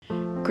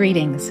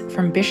Greetings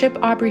from Bishop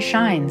Aubrey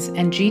Shines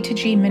and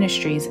G2G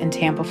Ministries in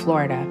Tampa,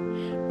 Florida.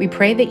 We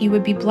pray that you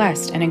would be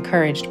blessed and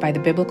encouraged by the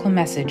biblical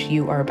message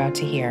you are about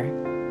to hear.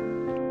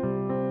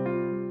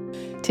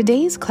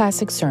 Today's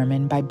classic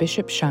sermon by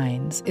Bishop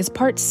Shines is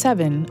part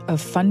 7 of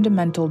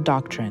Fundamental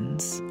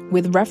Doctrines,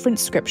 with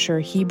reference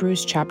scripture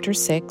Hebrews chapter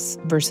 6,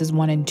 verses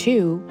 1 and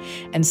 2,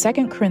 and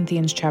 2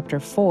 Corinthians chapter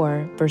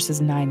 4,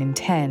 verses 9 and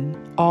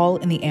 10, all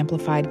in the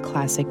Amplified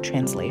Classic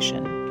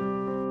Translation.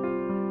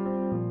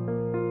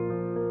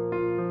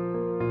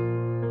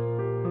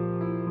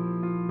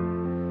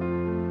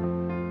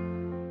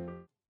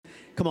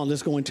 Come on,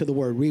 let's go into the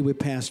word. Read with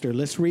Pastor.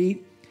 Let's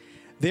read.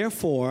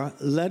 Therefore,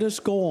 let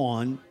us go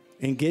on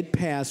and get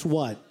past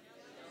what?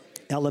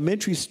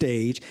 Elementary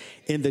stage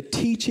in the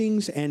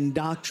teachings and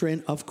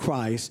doctrine of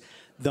Christ,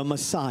 the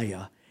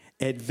Messiah,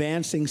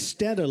 advancing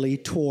steadily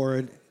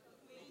toward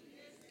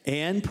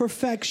and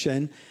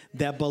perfection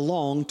that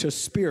belong to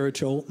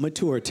spiritual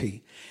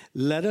maturity.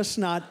 Let us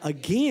not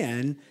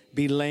again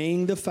be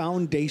laying the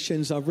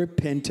foundations of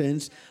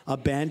repentance,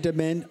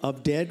 abandonment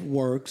of dead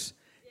works,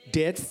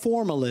 dead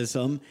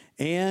formalism,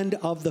 and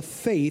of the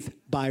faith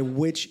by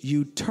which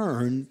you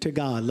turn to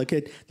God. Look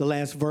at the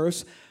last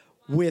verse.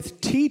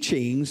 With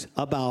teachings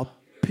about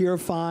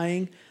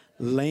purifying,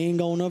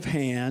 laying on of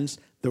hands,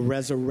 the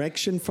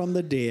resurrection from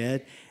the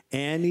dead,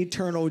 and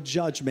eternal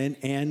judgment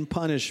and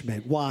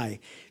punishment. Why?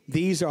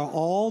 These are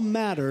all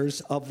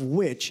matters of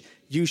which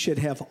you should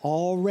have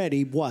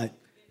already what?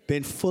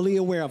 Been fully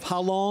aware of. How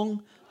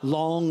long?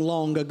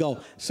 Long ago.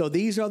 So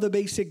these are the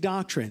basic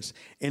doctrines,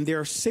 and there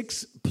are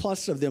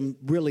 6+ of them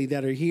really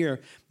that are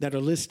here that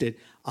are listed.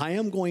 I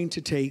am going to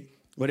take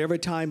whatever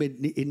time it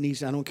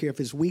needs. I don't care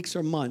if it's weeks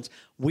or months.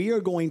 We are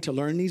going to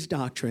learn these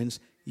doctrines.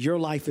 Your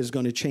life is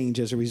going to change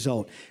as a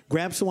result.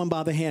 Grab someone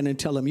by the hand and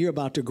tell them you're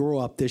about to grow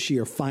up this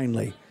year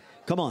finally.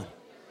 Come on.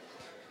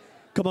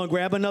 Come on,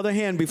 grab another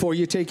hand before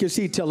you take your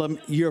seat. Tell them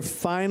you're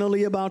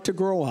finally about to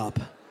grow up.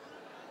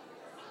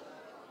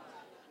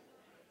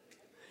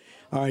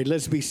 All right,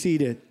 let's be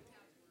seated.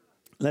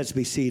 Let's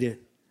be seated.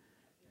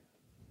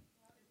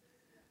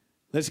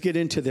 Let's get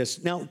into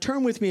this. Now,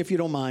 turn with me, if you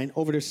don't mind,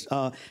 over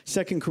to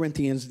 2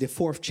 Corinthians, the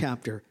 4th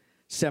chapter,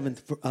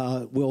 7th.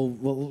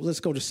 Let's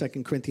go to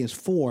 2 Corinthians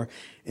 4,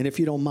 and if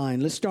you don't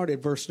mind, let's start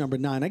at verse number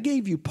 9. I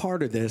gave you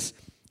part of this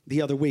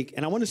the other week,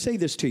 and I want to say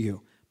this to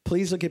you.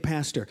 Please look at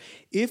Pastor.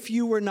 If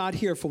you were not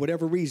here for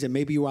whatever reason,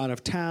 maybe you were out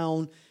of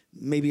town,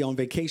 maybe on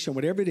vacation,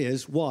 whatever it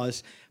is,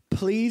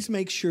 please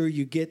make sure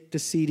you get the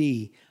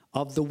CD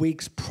of the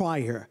weeks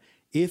prior.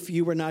 If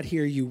you were not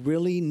here, you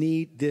really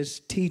need this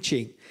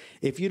teaching.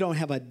 If you don't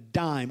have a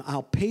dime,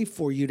 I'll pay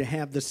for you to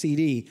have the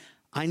CD.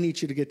 I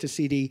need you to get the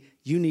CD.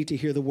 You need to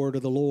hear the word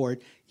of the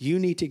Lord. You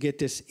need to get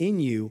this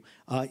in you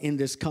in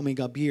this coming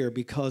up year,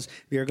 because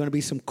there are going to be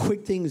some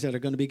quick things that are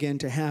going to begin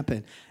to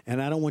happen. And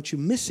I don't want you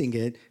missing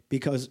it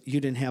because you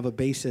didn't have a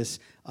basis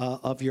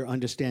of your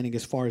understanding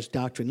as far as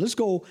doctrine. Let's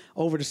go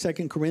over to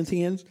 2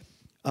 Corinthians,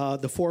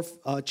 the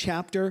 4th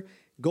chapter.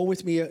 Go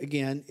with me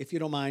again, if you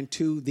don't mind,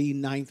 to the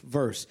 9th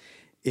verse.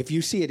 If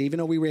you see it, even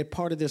though we read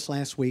part of this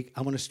last week,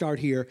 I want to start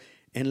here,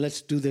 and let's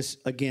do this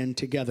again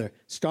together.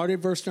 Start at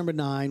verse number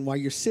 9 while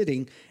you're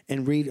sitting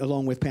and read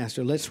along with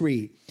Pastor. Let's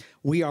read.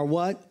 We are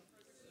what?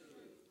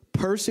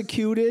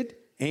 Persecuted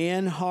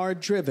and hard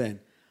driven,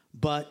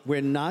 but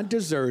we're not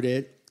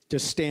deserted to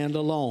stand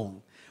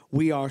alone.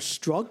 We are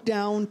struck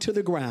down to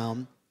the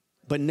ground,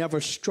 but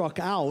never struck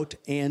out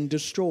and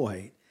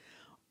destroyed.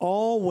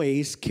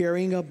 Always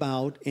carrying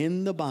about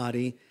in the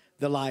body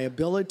the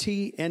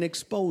liability and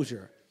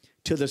exposure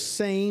to the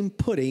same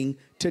putting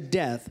to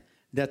death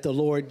that the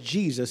Lord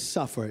Jesus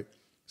suffered,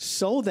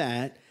 so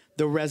that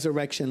the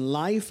resurrection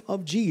life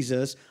of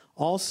Jesus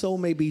also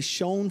may be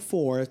shown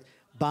forth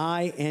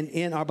by and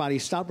in our body.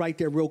 Stop right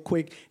there real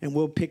quick, and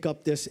we'll pick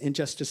up this in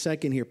just a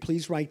second here.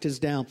 Please write this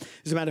down.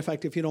 As a matter of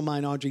fact, if you don't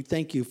mind, Audrey,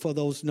 thank you for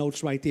those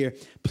notes right there.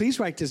 Please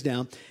write this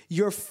down.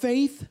 Your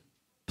faith,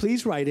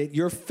 please write it,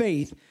 your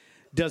faith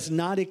does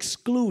not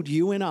exclude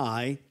you and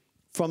I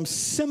from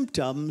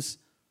symptoms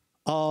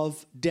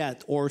of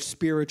death or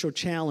spiritual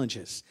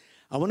challenges.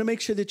 I want to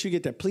make sure that you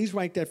get that. Please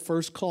write that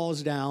first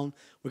clause down.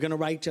 We're going to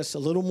write just a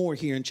little more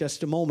here in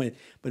just a moment,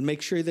 but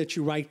make sure that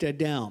you write that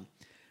down.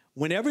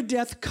 Whenever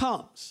death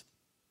comes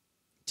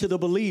to the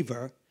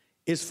believer,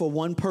 it's for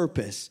one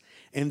purpose,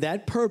 and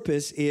that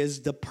purpose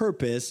is the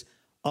purpose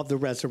of the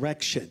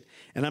resurrection.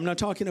 And I'm not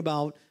talking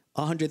about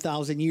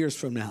 100,000 years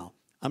from now.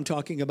 I'm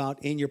talking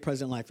about in your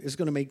present life. It's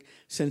going to make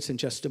sense in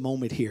just a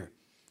moment here.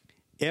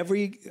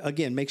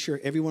 Again, make sure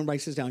everyone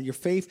writes this down. Your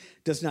faith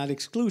does not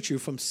exclude you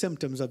from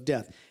symptoms of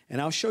death. And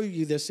I'll show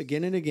you this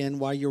again and again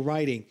while you're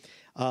writing,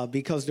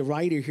 because the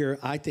writer here,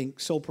 I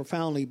think, so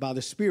profoundly by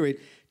the Spirit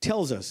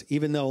tells us,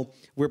 even though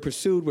we're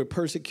pursued, we're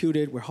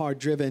persecuted, we're hard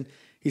driven,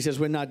 he says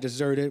we're not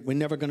deserted, we're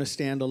never going to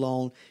stand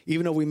alone.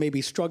 Even though we may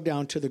be struck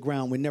down to the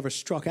ground, we're never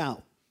struck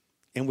out,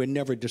 and we're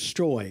never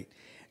destroyed.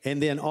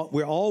 And then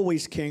we're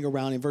always carrying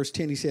around, in verse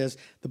 10, he says,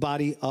 the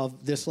body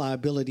of this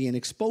liability and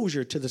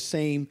exposure to the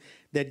same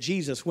that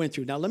Jesus went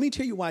through. Now, let me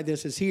tell you why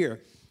this is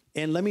here.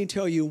 And let me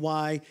tell you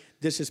why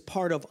this is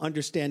part of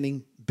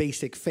understanding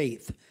basic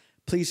faith.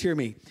 Please hear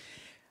me.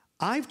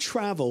 I've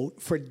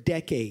traveled for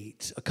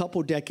decades, a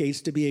couple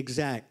decades to be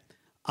exact.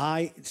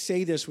 I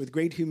say this with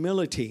great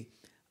humility.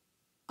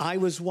 I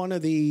was one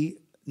of the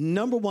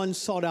number one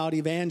sought out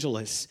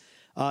evangelists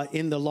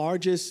in the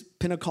largest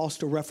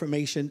Pentecostal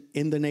Reformation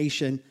in the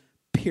nation,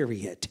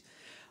 period.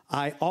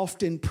 I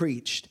often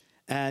preached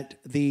at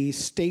the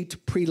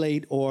state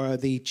prelate or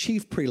the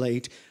chief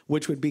prelate,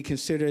 which would be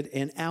considered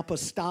an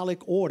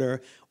apostolic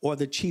order or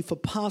the chief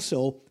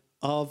apostle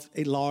of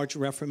a large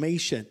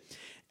Reformation.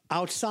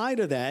 Outside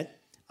of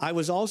that, I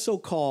was also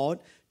called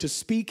to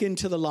speak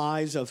into the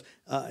lives of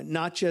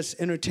not just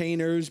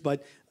entertainers,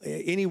 but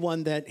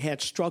anyone that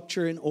had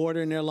structure and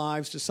order in their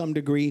lives to some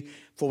degree.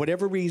 For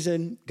whatever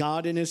reason,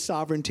 God in his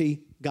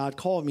sovereignty, God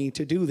called me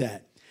to do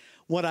that.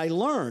 What I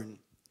learned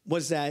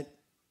was that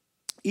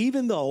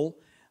even though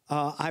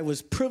I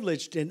was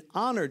privileged and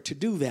honored to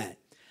do that,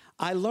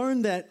 I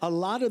learned that a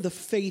lot of the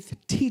faith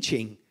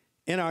teaching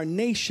in our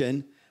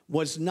nation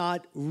was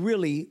not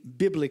really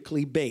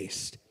biblically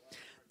based.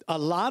 A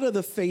lot of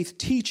the faith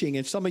teaching,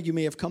 and some of you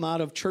may have come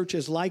out of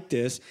churches like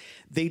this,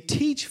 they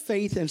teach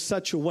faith in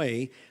such a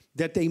way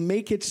that they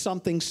make it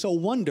something so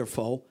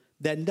wonderful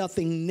that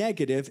nothing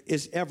negative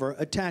is ever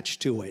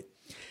attached to it.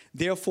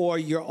 Therefore,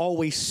 you're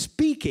always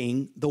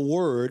speaking the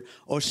word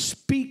or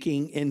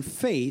speaking in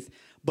faith,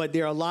 but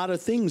there are a lot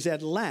of things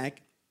that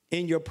lack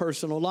in your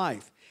personal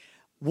life.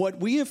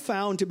 What we have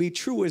found to be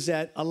true is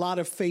that a lot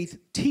of faith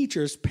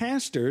teachers,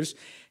 pastors,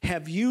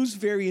 have used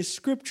various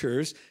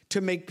scriptures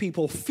to make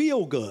people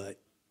feel good,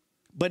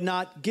 but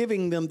not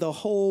giving them the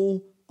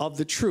whole of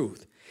the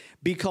truth.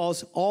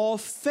 Because all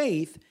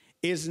faith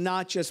is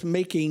not just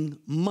making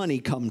money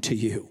come to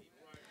you.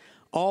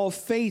 All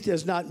faith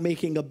is not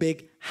making a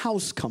big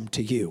house come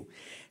to you.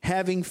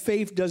 Having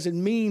faith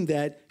doesn't mean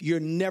that you're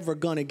never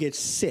going to get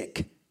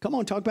sick. Come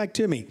on, talk back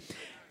to me.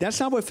 That's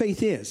not what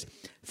faith is.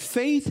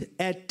 Faith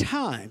at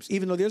times,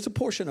 even though there's a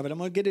portion of it, I'm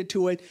going to get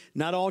into it,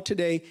 not all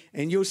today,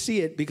 and you'll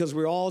see it because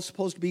we're all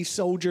supposed to be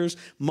soldiers,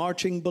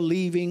 marching,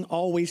 believing,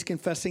 always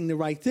confessing the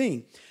right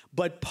thing.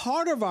 But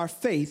part of our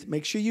faith,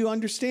 make sure you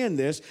understand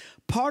this,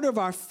 part of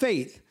our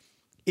faith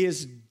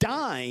is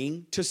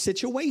dying to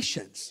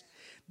situations.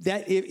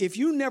 That if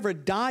you never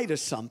die to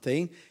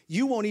something,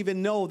 you won't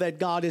even know that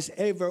God is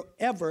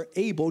ever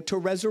able to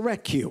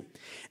resurrect you.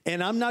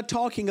 And I'm not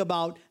talking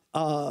about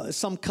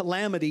some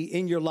calamity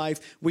in your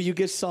life where you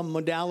get some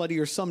modality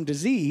or some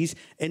disease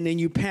and then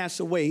you pass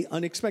away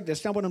unexpected.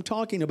 That's not what I'm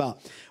talking about.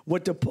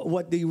 What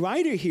the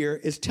writer here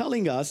is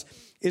telling us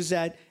is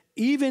that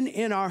even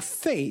in our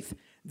faith,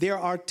 there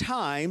are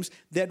times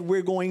that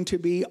we're going to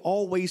be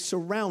always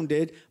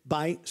surrounded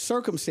by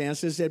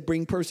circumstances that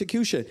bring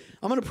persecution.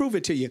 I'm going to prove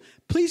it to you.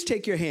 Please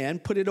take your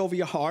hand, put it over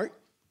your heart.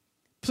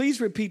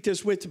 Please repeat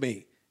this with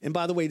me. And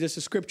by the way, this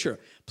is scripture.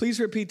 Please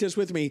repeat this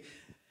with me.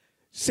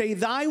 Say,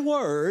 thy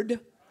word,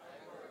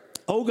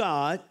 O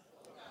God,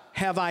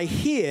 have I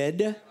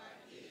hid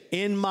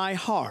in my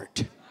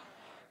heart.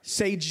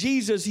 Say,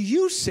 Jesus,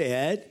 you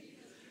said,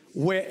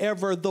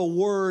 wherever the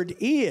word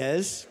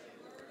is,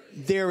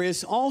 there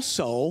is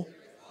also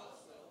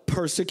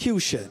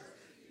persecution.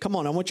 Come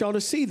on, I want y'all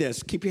to see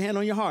this. Keep your hand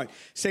on your heart.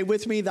 Say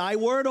with me, thy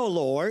word, O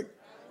Lord,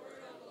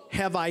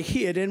 have I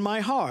hid in my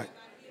heart.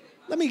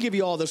 Let me give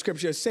you all the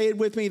scriptures. Say it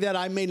with me, that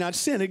I may not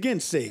sin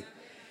against thee.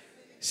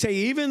 Say,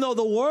 even though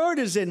the word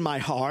is in my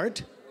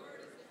heart,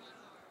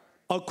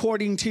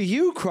 according to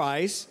you,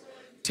 Christ,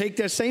 take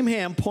that same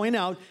hand, point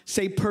out,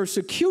 say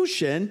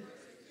persecution,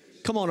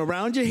 come on,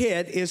 around your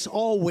head is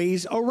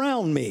always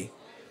around me.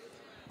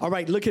 All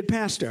right, look at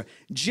Pastor.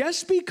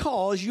 Just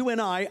because you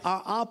and I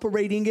are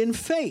operating in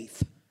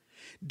faith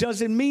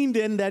doesn't mean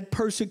then that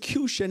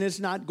persecution is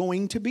not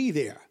going to be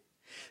there.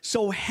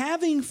 So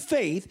having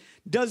faith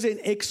doesn't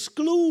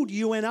exclude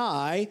you and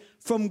I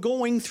from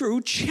going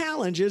through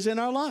challenges in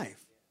our life.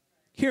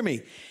 Hear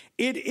me.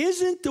 It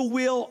isn't the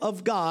will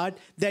of God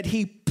that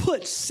he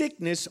puts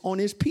sickness on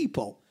his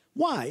people.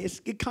 Why?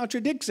 It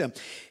contradicts him.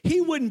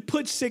 He wouldn't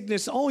put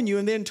sickness on you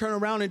and then turn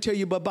around and tell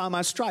you, but by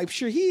my stripes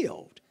you're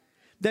healed.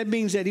 That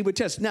means that he would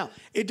test. Now,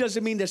 it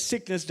doesn't mean that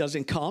sickness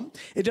doesn't come.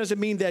 It doesn't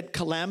mean that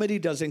calamity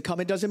doesn't come.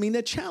 It doesn't mean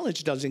that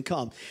challenge doesn't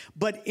come.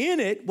 But in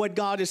it, what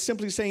God is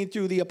simply saying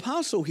through the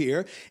apostle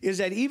here is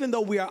that even though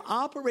we are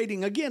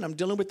operating, again, I'm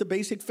dealing with the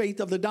basic faith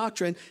of the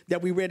doctrine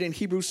that we read in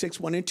Hebrews 6,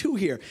 1 and 2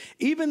 here.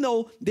 Even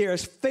though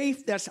there's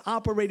faith that's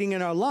operating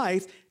in our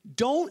life,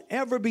 don't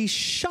ever be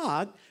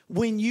shocked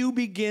when you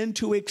begin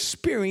to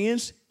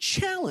experience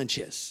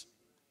challenges.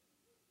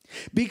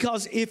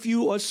 Because if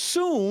you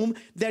assume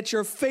that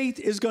your faith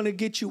is going to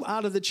get you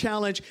out of the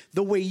challenge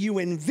the way you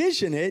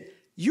envision it,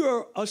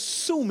 you're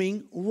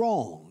assuming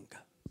wrong.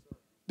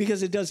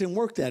 Because it doesn't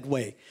work that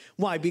way.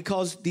 Why?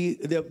 Because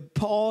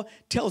Paul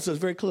tells us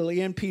very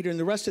clearly, and Peter and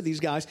the rest of these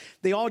guys,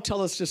 they all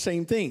tell us the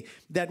same thing,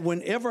 that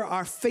whenever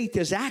our faith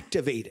is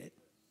activated,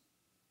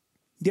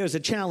 there's a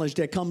challenge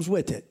that comes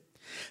with it.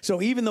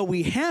 So even though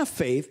we have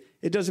faith,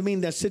 It doesn't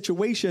mean that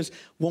situations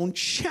won't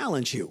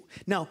challenge you.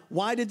 Now,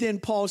 why did then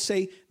Paul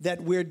say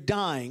that we're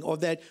dying or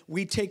that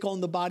we take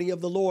on the body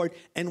of the Lord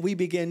and we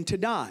begin to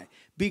die?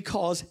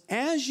 Because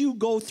as you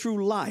go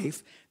through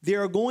life,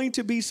 there are going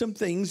to be some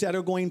things that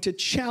are going to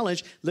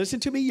challenge. Listen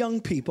to me,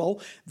 young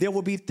people. There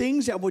will be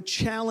things that will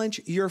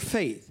challenge your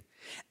faith.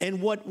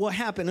 And what will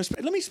happen,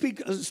 let me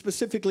speak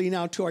specifically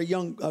now to our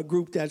young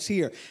group that's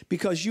here,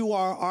 because you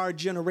are our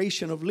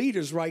generation of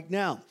leaders right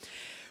now.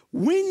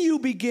 When you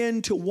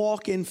begin to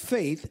walk in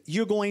faith,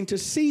 you're going to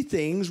see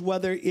things,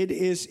 whether it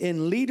is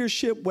in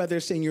leadership, whether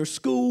it's in your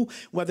school,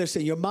 whether it's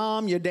in your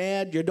mom, your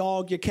dad, your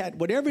dog, your cat,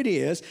 whatever it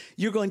is,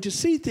 you're going to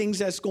see things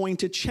that's going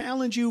to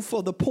challenge you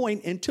for the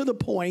point, and to the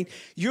point,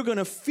 you're going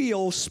to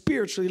feel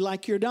spiritually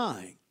like you're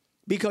dying.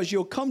 Because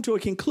you'll come to a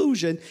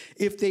conclusion,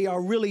 if they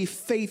are really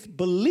faith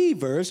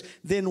believers,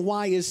 then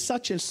why is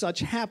such and such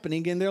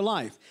happening in their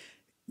life?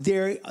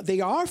 They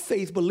are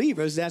faith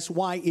believers. That's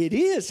why it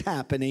is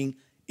happening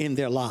in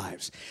their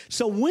lives.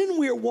 So when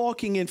we're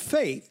walking in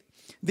faith,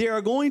 there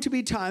are going to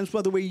be times,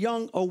 whether we're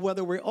young or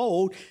whether we're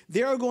old,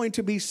 there are going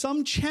to be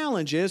some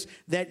challenges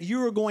that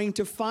you're going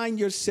to find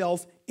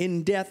yourself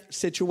in death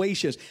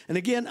situations. And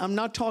again, I'm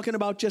not talking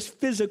about just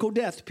physical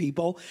death,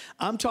 people.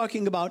 I'm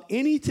talking about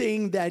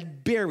anything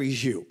that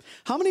buries you.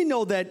 How many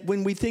know that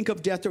when we think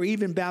of death or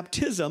even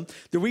baptism,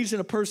 the reason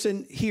a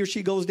person, he or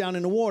she goes down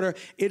in the water,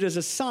 it is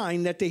a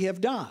sign that they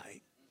have died.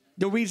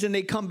 The reason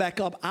they come back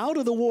up out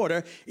of the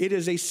water, it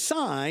is a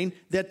sign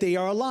that they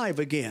are alive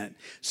again.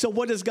 So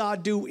what does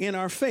God do in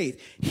our faith?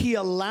 He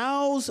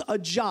allows a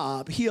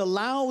job. He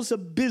allows a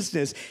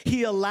business.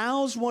 He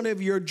allows one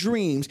of your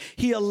dreams.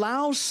 He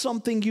allows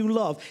something you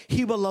love.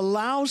 He will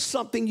allow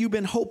something you've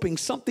been hoping,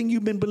 something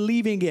you've been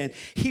believing in.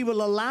 He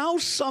will allow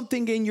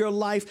something in your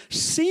life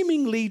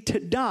seemingly to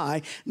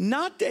die.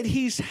 Not that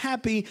he's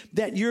happy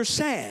that you're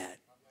sad,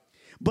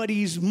 but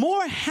he's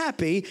more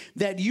happy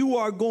that you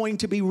are going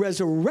to be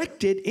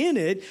resurrected in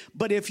it.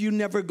 But if you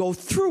never go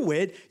through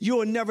it,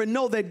 you'll never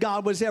know that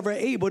God was ever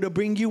able to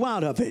bring you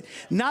out of it.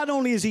 Not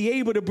only is he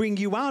able to bring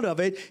you out of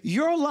it,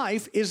 your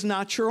life is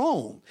not your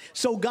own.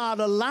 So God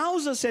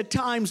allows us at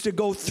times to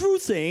go through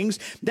things.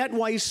 That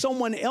way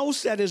someone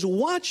else that is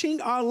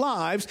watching our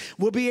lives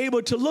will be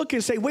able to look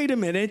and say, wait a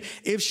minute,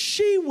 if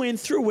she went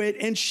through it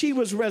and she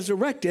was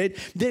resurrected,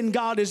 then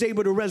God is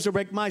able to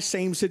resurrect my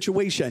same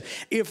situation.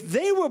 If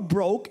they were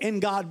broke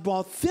and God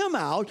brought them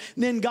out,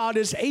 then God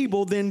is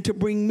able then to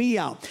bring me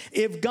out.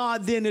 If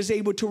God then is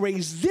able to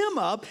raise them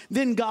up,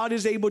 then God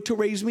is able to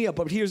raise me up.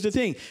 But here's the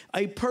thing.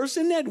 A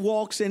person that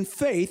walks in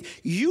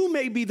faith, you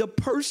may be the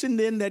person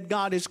then that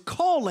God is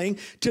calling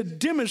to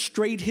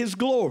demonstrate his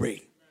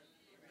glory.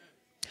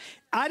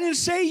 I didn't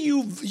say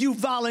you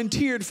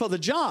volunteered for the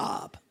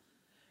job,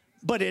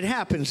 but it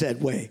happens that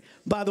way.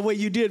 By the way,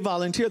 you did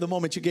volunteer the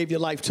moment you gave your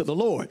life to the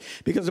Lord,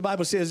 because the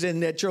Bible says then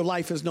that your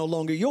life is no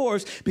longer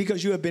yours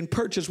because you have been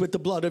purchased with the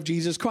blood of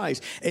Jesus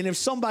Christ. And if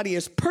somebody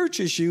has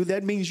purchased you,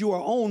 that means you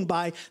are owned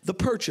by the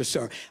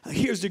purchaser.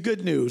 Here's the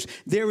good news.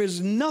 There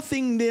is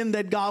nothing then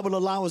that God will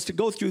allow us to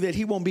go through that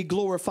he won't be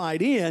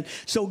glorified in.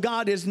 So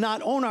God is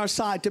not on our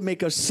side to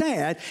make us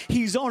sad.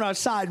 He's on our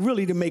side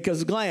really to make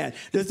us glad.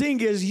 The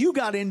thing is, you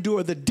got to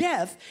endure the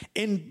death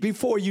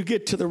before you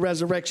get to the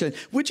resurrection.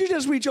 Would you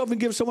just reach over and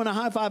give someone a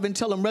high five and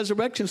tell them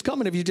resurrection's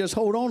coming if you just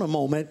hold on a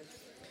moment?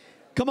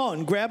 Come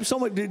on, grab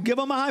someone, give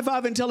them a high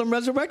five and tell them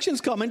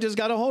resurrection's coming. Just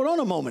got to hold on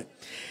a moment.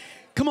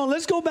 Come on,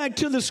 let's go back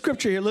to the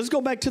scripture here. Let's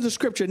go back to the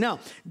scripture. Now,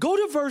 go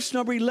to verse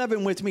number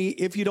 11 with me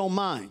if you don't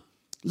mind.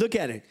 Look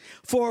at it.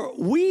 For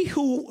we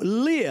who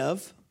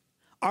live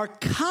are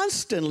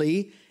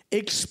constantly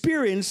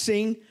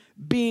experiencing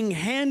being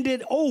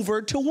handed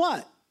over to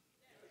what?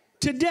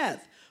 To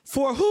death.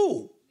 For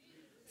who?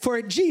 For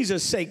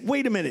Jesus' sake.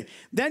 Wait a minute.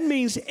 That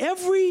means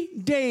every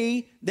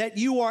day that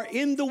you are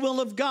in the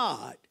will of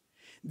God,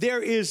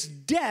 there is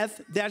death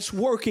that's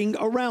working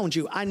around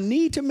you. I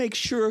need to make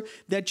sure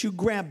that you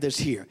grab this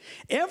here.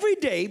 Every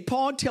day,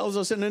 Paul tells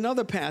us in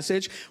another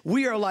passage,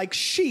 we are like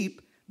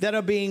sheep that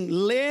are being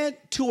led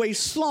to a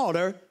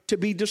slaughter to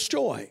be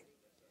destroyed.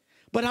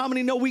 But how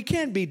many know we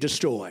can't be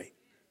destroyed?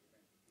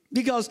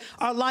 Because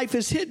our life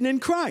is hidden in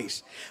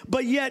Christ.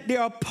 But yet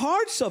there are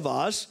parts of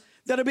us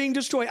that are being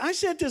destroyed. I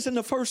said this in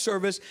the first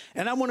service,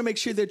 and I want to make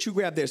sure that you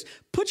grab this.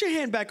 Put your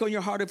hand back on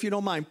your heart if you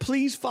don't mind.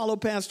 Please follow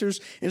Pastor's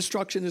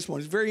instruction this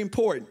morning. It's very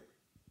important.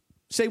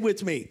 Say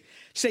with me.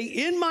 Say,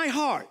 in my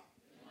heart,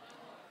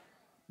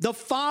 the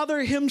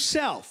Father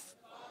himself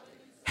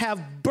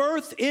have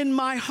birthed in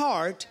my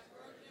heart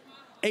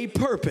a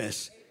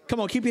purpose. Come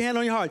on, keep your hand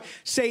on your heart.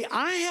 Say,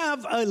 I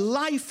have a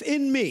life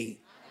in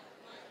me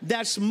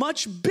that's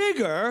much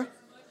bigger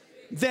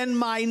than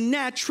my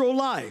natural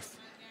life.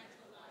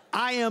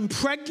 I am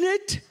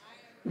pregnant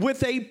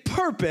with a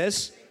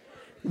purpose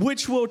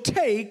which will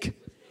take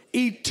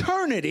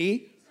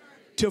eternity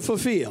to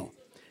fulfill.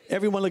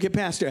 Everyone look at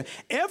Pastor.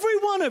 Every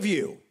one of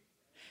you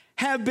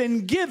have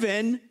been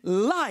given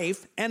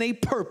life and a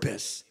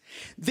purpose.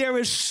 There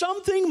is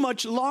something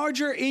much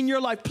larger in your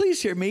life.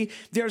 Please hear me.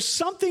 There's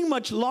something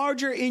much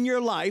larger in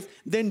your life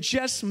than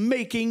just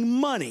making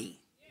money.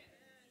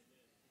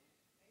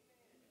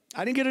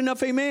 I didn't get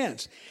enough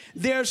amens.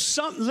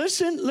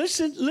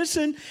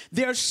 Listen.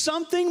 There's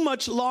something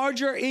much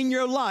larger in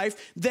your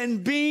life than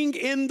being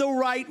in the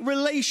right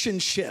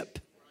relationship.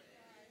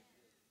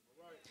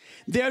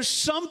 There's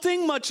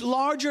something much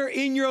larger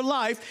in your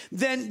life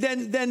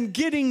than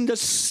getting the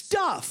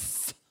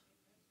stuff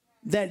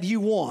that you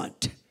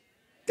want.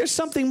 There's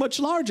something much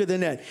larger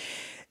than that.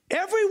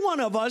 Every one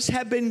of us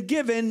have been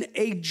given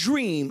a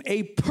dream,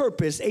 a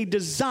purpose, a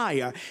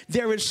desire.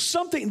 There is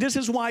something. This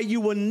is why you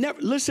will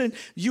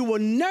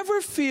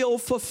never feel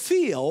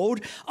fulfilled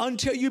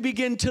until you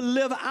begin to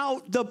live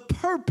out the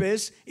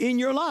purpose in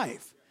your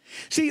life.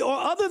 See, or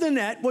other than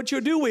that, what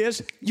you'll do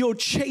is you'll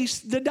chase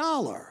the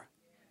dollar.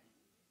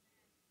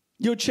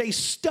 You'll chase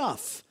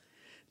stuff.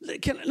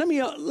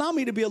 Allow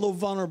me to be a little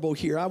vulnerable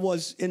here. I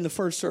was in the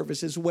first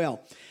service as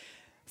well.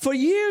 For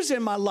years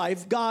in my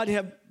life, God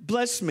have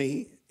blessed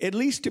me, at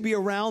least to be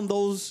around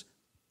those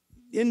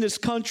in this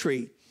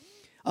country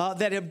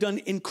that have done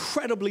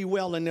incredibly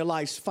well in their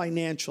lives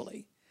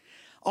financially.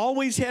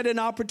 Always had an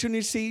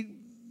opportunity to see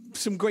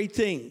some great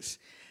things.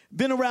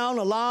 Been around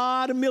a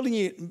lot of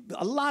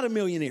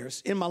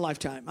millionaires in my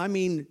lifetime. I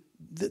mean,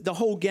 the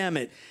whole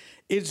gamut.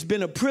 It's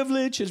been a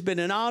privilege, it's been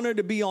an honor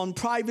to be on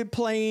private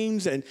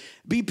planes and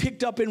be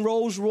picked up in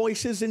Rolls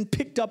Royces and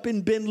picked up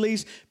in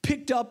Bentleys,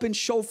 picked up and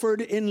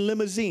chauffeured in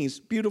limousines.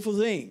 Beautiful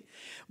thing.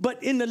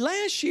 But in the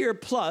last year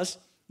plus,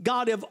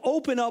 God have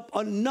opened up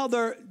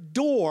another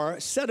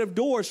set of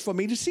doors for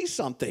me to see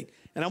something.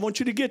 And I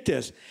want you to get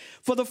this.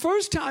 For the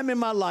first time in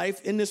my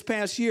life in this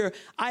past year,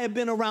 I have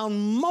been around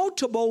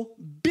multiple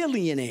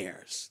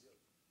billionaires.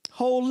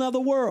 Whole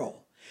nother world.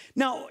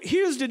 Now,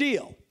 here's the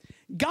deal.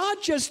 God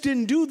just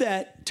didn't do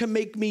that to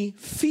make me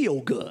feel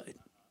good.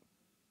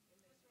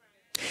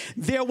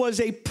 There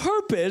was a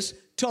purpose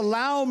to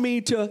allow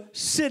me to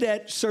sit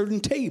at certain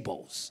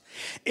tables.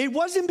 It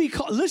wasn't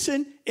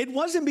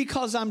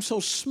because I'm so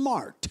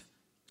smart.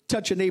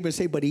 Touch your neighbor and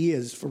say, but he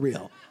is for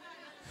real.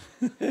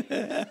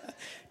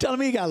 Tell him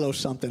he got a little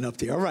something up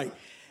there. All right.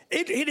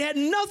 It had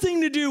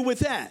nothing to do with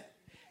that.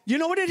 You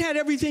know what it had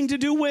everything to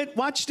do with?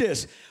 Watch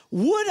this.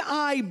 Would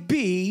I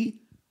be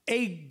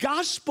a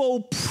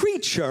gospel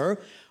preacher,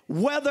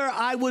 whether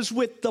I was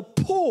with the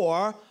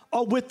poor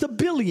or with the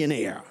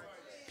billionaire?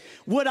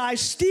 Would I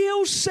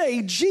still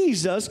say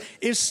Jesus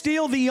is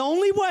still the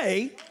only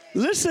way?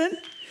 Listen,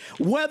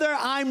 whether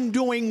I'm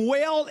doing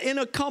well in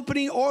a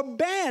company or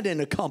bad in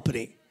a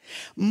company.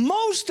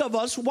 Most of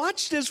us,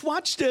 watch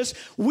this,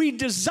 we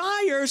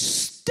desire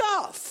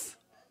stuff.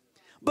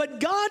 But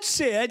God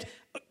said,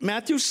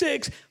 Matthew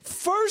 6,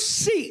 first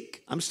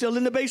seek, I'm still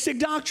in the basic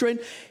doctrine,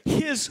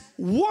 his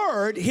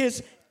word,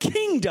 his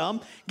kingdom.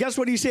 Guess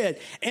what he said?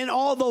 And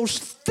all those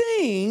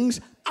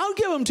things, I'll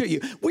give them to you.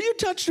 Will you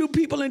touch two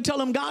people and tell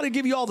them God will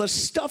give you all the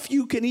stuff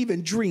you can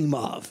even dream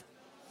of?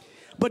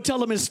 But tell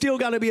them it's still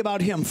got to be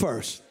about him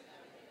first.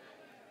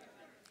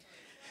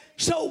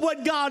 So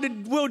what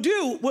God will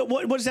do,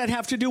 what does that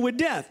have to do with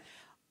death?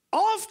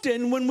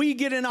 Often when we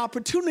get an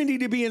opportunity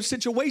to be in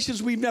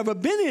situations we've never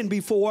been in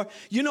before,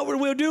 you know what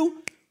we'll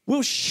do?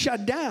 We'll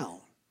shut down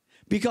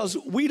because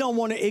we don't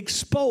want to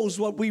expose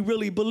what we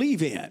really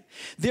believe in.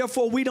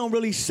 Therefore, we don't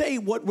really say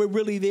what we're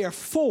really there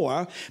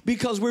for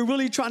because we're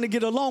really trying to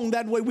get along.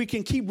 That way we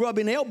can keep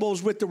rubbing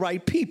elbows with the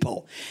right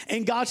people.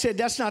 And God said,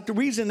 that's not the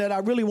reason that I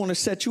really want to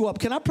set you up.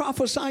 Can I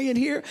prophesy in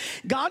here?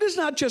 God is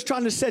not just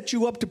trying to set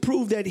you up to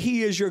prove that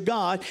he is your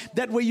God.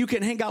 That way you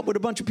can hang out with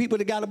a bunch of people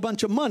that got a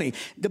bunch of money.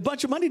 The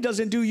bunch of money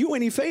doesn't do you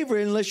any favor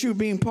unless you're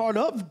being part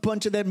of a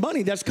bunch of that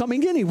money that's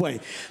coming anyway.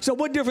 So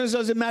what difference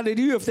does it matter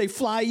to you if they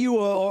fly you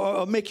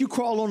or make you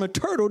crawl on a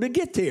turtle to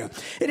get there?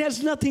 It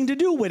has nothing to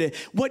do with it.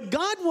 What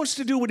God wants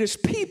to do with his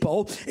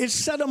people is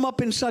set them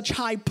up in such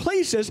high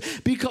places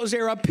because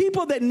there are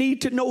people that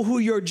need to know who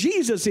your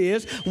Jesus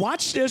is.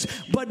 Watch this.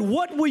 But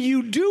what will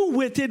you do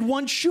with it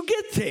once you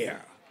get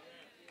there?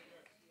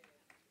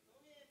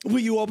 Will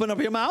you open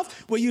up your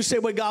mouth? Will you say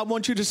what God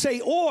wants you to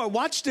say? Or,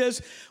 watch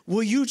this,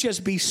 will you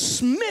just be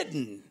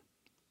smitten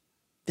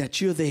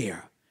that you're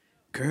there?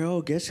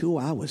 Girl, guess who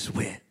I was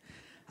with?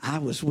 I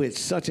was with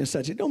such and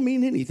such. It don't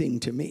mean anything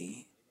to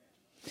me.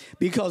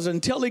 Because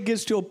until it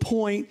gets to a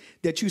point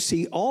that you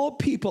see all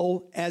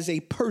people as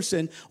a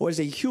person or as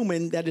a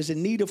human that is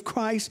in need of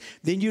Christ,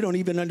 then you don't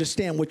even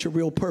understand what your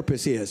real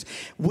purpose is.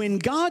 When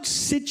God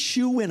sits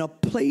you in a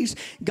place,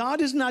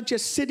 God is not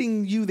just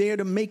sitting you there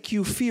to make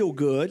you feel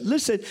good.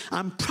 Listen,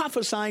 I'm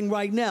prophesying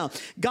right now.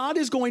 God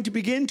is going to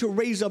begin to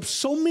raise up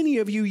so many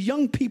of you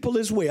young people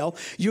as well.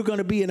 You're going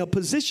to be in a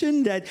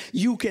position that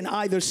you can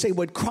either say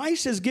what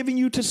Christ has given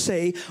you to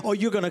say, or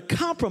you're going to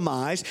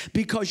compromise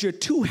because you're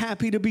too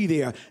happy to be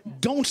there. prayer.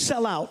 Don't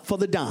sell out for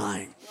the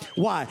dime.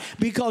 Why?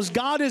 Because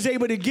God is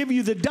able to give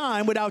you the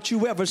dime without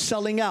you ever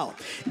selling out.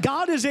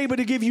 God is able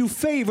to give you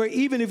favor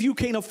even if you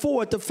can't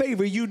afford the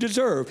favor you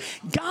deserve.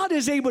 God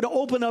is able to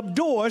open up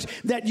doors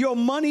that your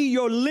money,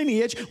 your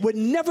lineage would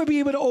never be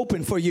able to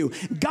open for you.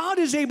 God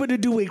is able to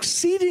do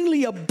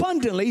exceedingly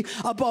abundantly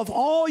above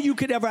all you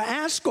could ever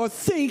ask or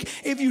think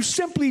if you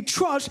simply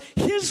trust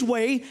his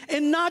way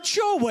and not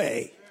your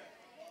way.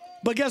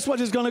 But guess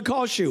what it's going to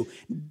cost you?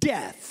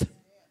 Death.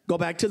 Go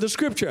back to the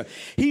scripture.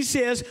 He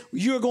says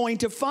you're going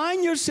to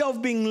find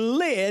yourself being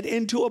led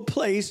into a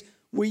place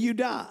where you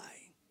die.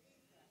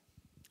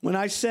 When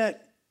I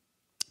sat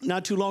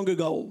not too long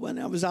ago, when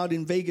I was out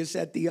in Vegas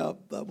at the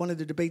one of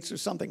the debates or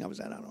something I was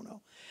at, I don't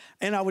know.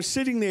 And I was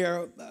sitting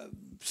there,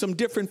 some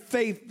different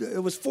faith.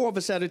 It was 4 of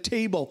us at a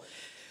table.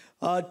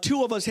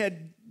 2 of us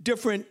had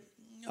different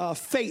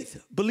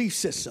faith belief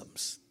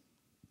systems.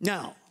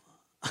 Now,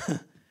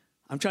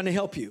 I'm trying to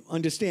help you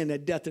understand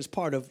that death is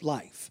part of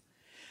life.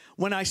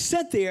 When I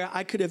sat there,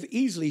 I could have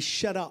easily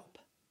shut up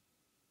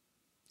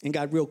and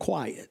got real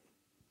quiet.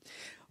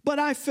 But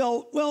I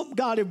felt, well,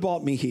 God had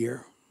brought me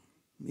here.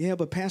 Yeah,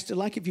 but Pastor,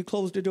 like if you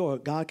close the door,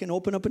 God can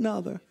open up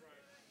another.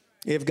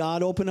 If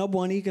God opened up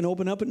one, he can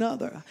open up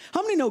another.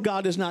 How many know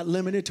God is not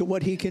limited to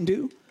what he can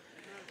do?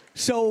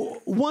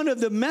 So one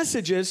of the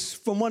messages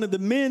from one of the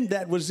men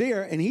that was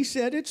there, and he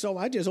said it, so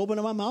I just opened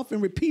up my mouth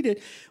and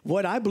repeated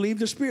what I believe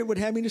the Spirit would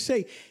have me to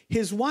say.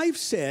 His wife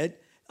said,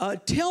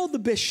 tell the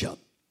bishop,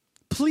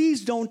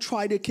 please don't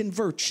try to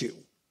convert you.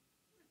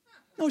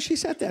 No, she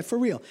said that for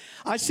real.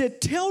 I said,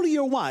 tell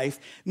your wife,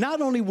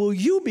 not only will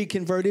you be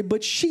converted,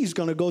 but she's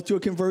going to go through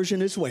a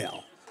conversion as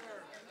well.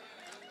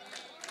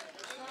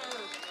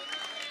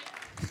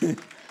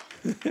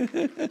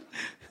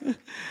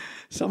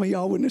 Some of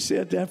y'all wouldn't have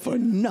said that for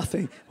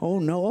nothing. Oh,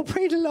 no. Oh,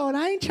 praise the Lord.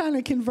 I ain't trying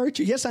to convert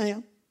you. Yes, I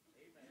am.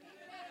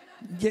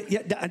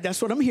 Yeah, that's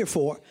what I'm here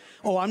for.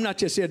 Oh, I'm not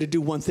just here to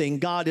do one thing.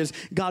 God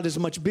is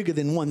much bigger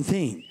than one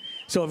thing.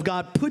 So if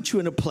God put you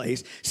in a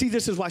place, see,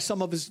 this is why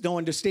some of us don't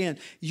understand.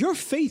 Your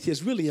faith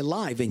is really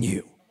alive in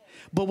you.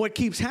 But what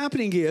keeps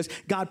happening is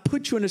God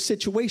put you in a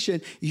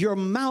situation, your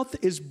mouth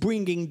is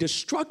bringing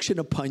destruction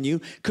upon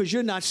you because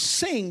you're not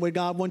saying what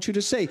God wants you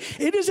to say.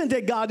 It isn't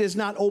that God has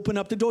not opened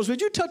up the doors.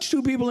 Would you touch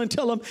 2 people and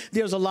tell them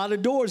there's a lot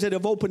of doors that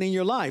have opened in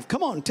your life?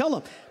 Come on, tell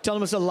them. Tell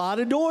them it's a lot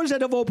of doors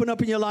that have opened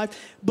up in your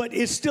life, but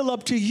it's still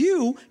up to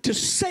you to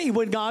say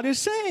what God is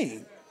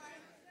saying.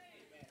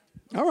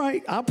 All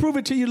right, I'll prove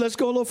it to you. Let's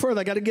go a little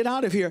further. I got to get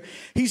out of here.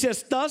 He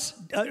says, thus,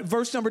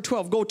 verse number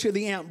 12, go to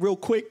the end real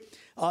quick.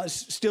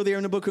 Still there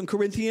in the book of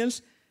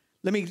Corinthians.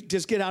 Let me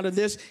just get out of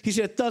this. He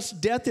said, thus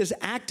death is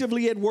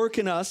actively at work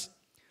in us.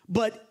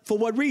 But for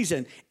what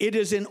reason? It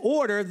is in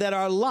order that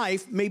our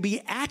life may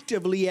be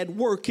actively at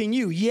work in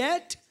you.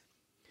 Yet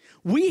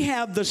we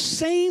have the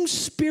same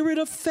spirit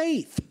of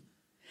faith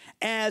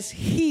as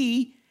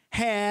he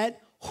had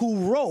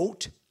who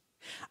wrote,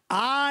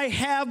 I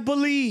have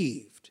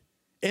believed,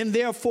 and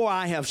therefore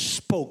I have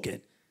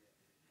spoken.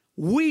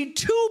 We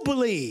too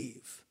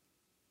believe,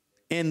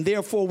 and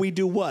therefore we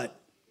do what?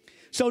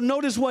 So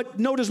notice what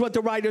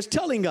the writer's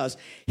telling us.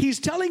 He's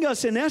telling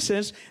us, in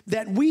essence,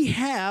 that we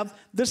have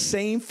the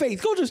same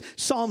faith. Go to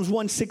Psalms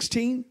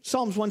 116.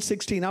 Psalms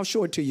 116. I'll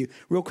show it to you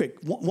real quick.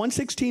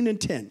 116 and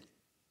 10.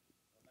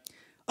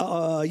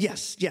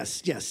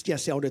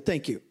 Yes, Elder.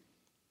 Thank you.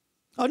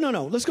 Oh,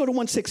 no. Let's go to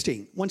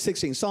 116.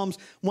 116. Psalms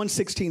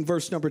 116,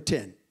 verse number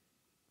 10.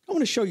 I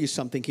want to show you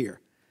something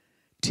here.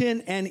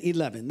 10 and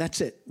 11.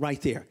 That's it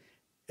right there.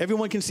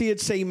 Everyone can see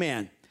it. Say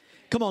amen.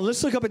 Come on,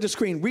 let's look up at the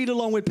screen. Read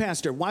along with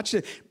Pastor. Watch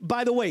it.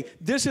 By the way,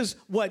 this is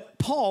what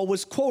Paul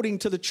was quoting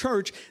to the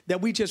church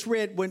that we just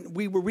read when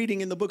we were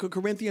reading in the book of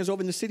Corinthians over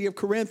in the city of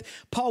Corinth.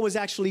 Paul was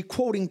actually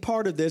quoting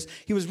part of this.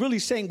 He was really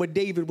saying what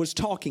David was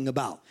talking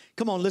about.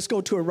 Come on, let's go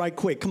to it right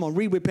quick. Come on,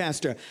 read with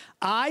Pastor.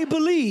 I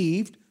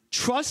believed,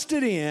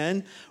 trusted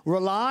in,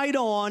 relied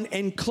on,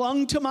 and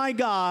clung to my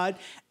God,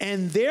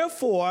 and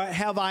therefore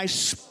have I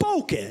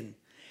spoken,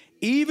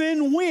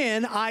 even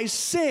when I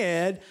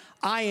said,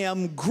 I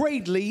am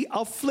greatly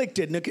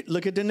afflicted.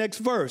 Look at the next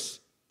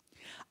verse.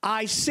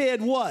 I said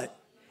what?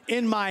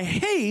 In my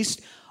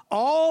haste,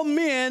 all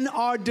men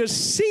are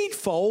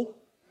deceitful.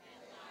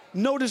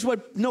 Notice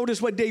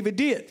what David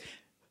did.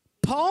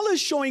 Paul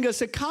is showing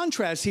us a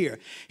contrast here.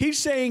 He's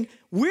saying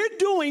we're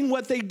doing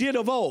what they did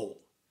of old,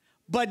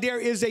 but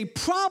there is a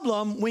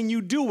problem when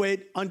you do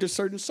it under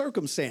certain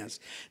circumstance.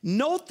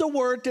 Note the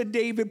word that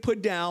David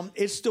put down.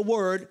 It's the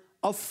word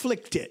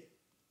afflicted.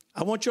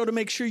 I want you all to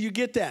make sure you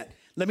get that.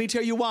 Let me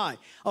tell you why.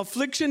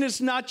 Affliction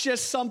is not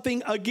just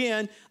something,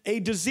 again,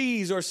 a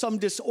disease or some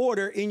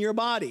disorder in your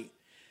body.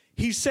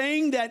 He's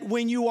saying that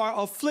when you are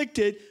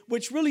afflicted,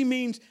 which really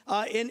means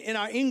in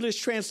our English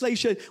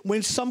translation,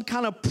 when some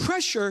kind of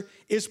pressure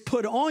is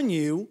put on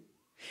you,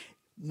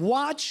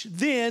 watch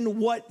then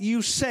what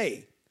you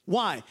say.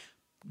 Why?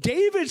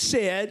 David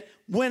said,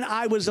 when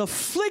I was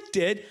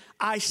afflicted,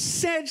 I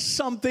said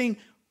something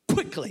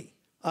quickly.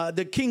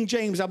 The King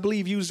James, I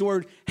believe, used the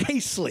word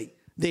hastily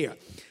there.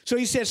 So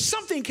he says,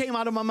 something came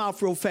out of my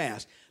mouth real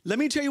fast. Let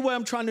me tell you where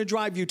I'm trying to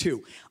drive you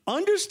to.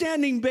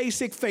 Understanding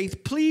basic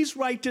faith, please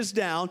write this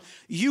down.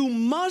 You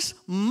must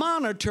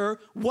monitor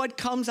what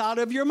comes out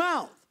of your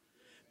mouth.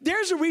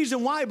 There's a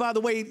reason why, by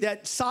the way,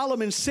 that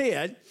Solomon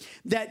said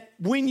that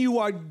when you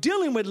are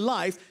dealing with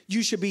life,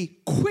 you should be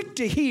quick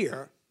to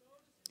hear,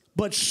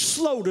 but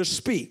slow to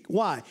speak.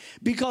 Why?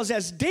 Because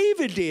as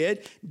David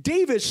did,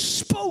 David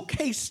spoke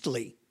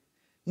hastily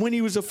when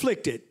he was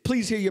afflicted.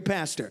 Please hear your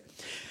pastor.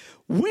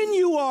 When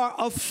you are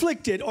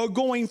afflicted or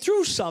going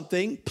through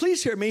something,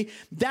 please hear me,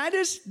 that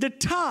is the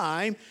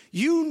time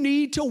you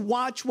need to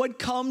watch what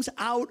comes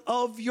out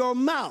of your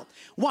mouth.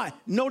 Why?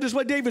 Notice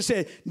what David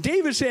said.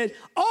 David said,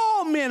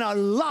 all men are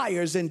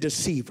liars and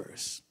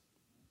deceivers.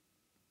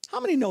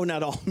 How many know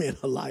not all men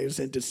are liars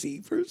and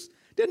deceivers?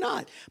 They're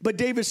not. But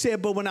David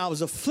said, but when I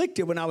was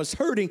afflicted, when I was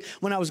hurting,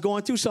 when I was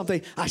going through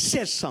something, I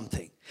said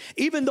something.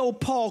 Even though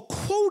Paul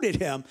quoted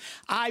him,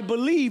 I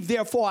believe,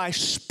 therefore I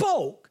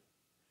spoke.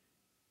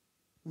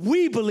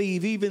 We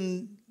believe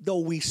even though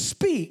we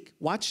speak,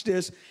 watch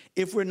this,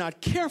 if we're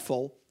not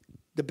careful,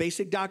 the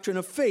basic doctrine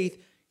of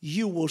faith,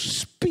 you will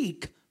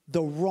speak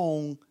the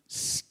wrong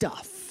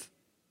stuff.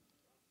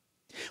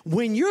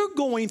 When you're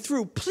going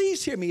through,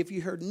 please hear me, if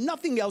you heard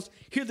nothing else,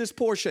 hear this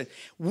portion.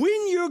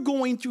 When you're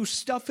going through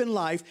stuff in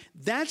life,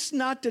 that's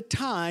not the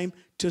time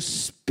to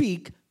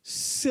speak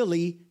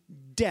silly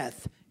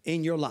death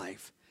in your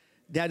life.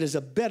 That is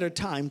a better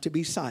time to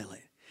be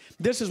silent.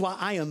 This is why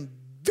I am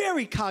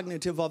very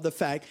cognitive of the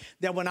fact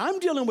that when I'm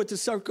dealing with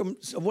the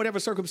whatever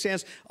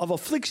circumstance of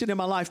affliction in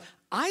my life,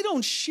 I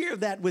don't share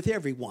that with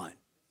everyone.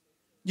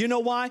 You know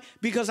why?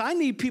 Because I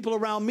need people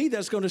around me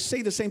that's going to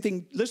say the same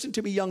thing. Listen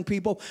to me, young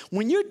people.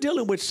 When you're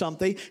dealing with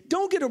something,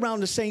 don't get around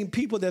the same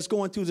people that's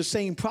going through the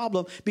same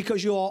problem,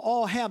 because you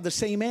all have the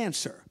same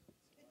answer.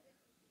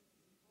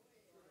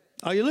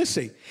 Are you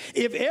listening?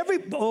 If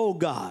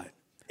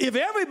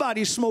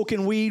everybody's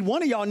smoking weed,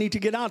 one of y'all need to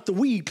get out the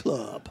weed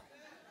club.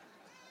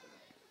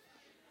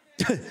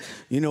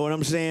 You know what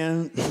I'm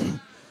saying?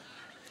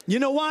 You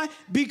know why?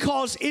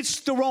 Because it's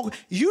the wrong.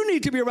 You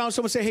need to be around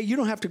someone and say, hey, you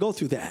don't have to go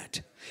through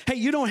that. Hey,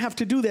 you don't have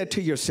to do that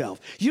to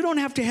yourself. You don't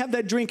have to have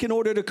that drink in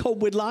order to cope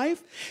with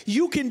life.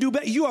 You can do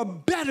better. You are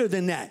better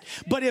than that.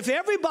 But if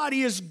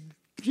everybody is,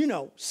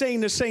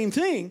 saying the same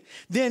thing,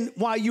 then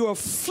while you're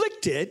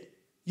afflicted,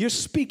 you're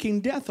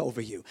speaking death over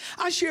you.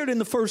 I shared in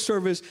the first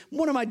service,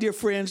 one of my dear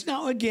friends.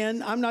 Now,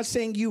 again, I'm not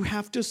saying you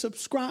have to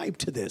subscribe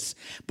to this,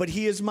 but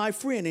he is my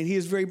friend and he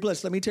is very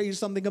blessed. Let me tell you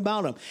something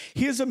about him.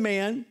 Here's a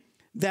man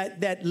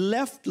that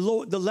left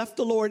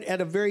the Lord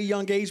at a very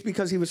young age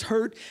because he was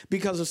hurt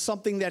because of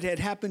something that had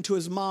happened to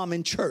his mom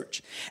in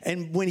church.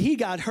 And when he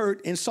got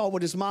hurt and saw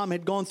what his mom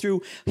had gone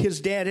through,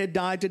 his dad had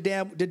died. The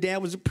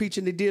dad was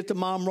preaching. They did the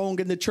mom wrong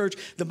in the church.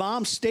 The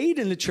mom stayed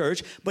in the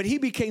church, but he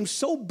became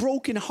so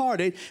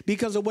brokenhearted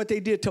because of what they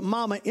did to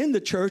mama in the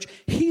church.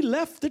 He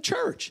left the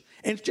church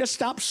and just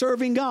stopped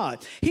serving God.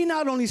 He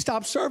not only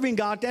stopped serving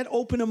God, that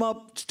opened him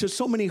up to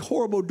so many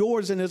horrible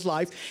doors in his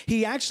life.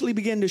 He actually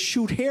began to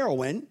shoot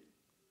heroin,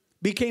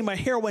 became a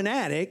heroin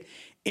addict,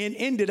 and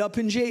ended up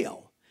in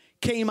jail.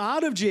 Came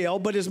out of jail,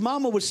 but his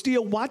mama was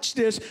still, watch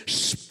this,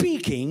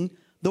 speaking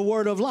the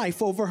word of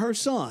life over her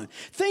son.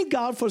 Thank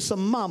God for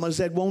some mamas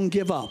that won't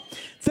give up.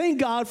 Thank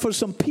God for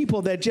some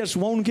people that just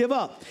won't give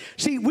up.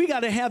 See, we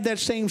got to have that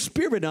same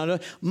spirit on her.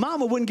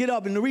 Mama wouldn't get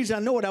up. And the reason I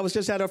know it, I was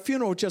just at her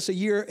funeral just a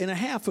year and a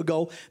half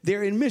ago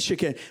there in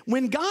Michigan.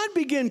 When God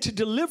began to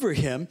deliver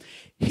him,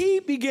 he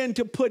began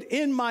to put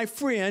in my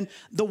friend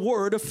the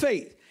word of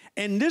faith.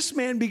 And this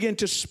man began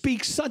to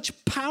speak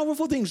such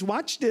powerful things.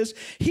 Watch this.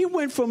 He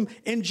went from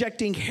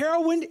injecting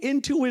heroin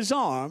into his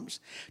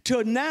arms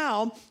to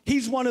now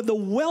he's one of the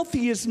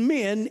wealthiest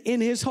men in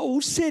his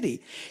whole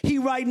city. He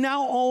right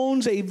now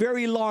owns a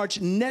very large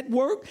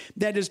network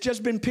that has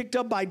just been picked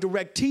up by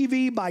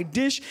DirecTV, by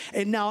Dish,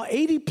 and now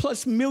 80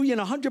 plus million,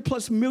 100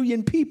 plus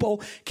million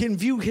people can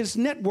view his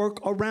network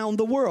around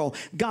the world.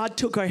 God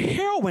took a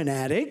heroin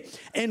addict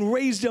and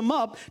raised him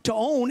up to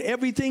own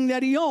everything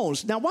that he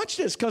owns. Now watch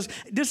this, because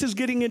this is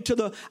getting into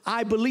the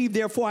I believe,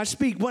 therefore I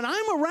speak. When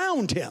I'm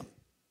around him,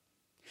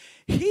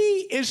 he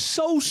is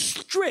so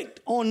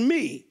strict on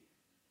me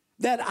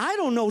that I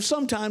don't know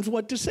sometimes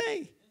what to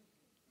say.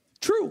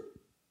 True.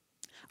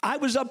 I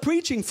was up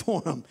preaching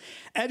for him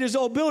at his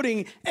old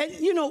building. And,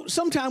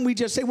 sometimes we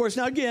just say words.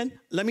 Now, again,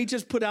 let me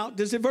just put out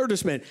this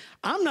advertisement.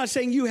 I'm not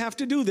saying you have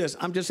to do this.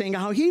 I'm just saying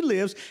how he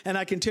lives, and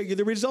I can tell you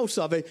the results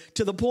of it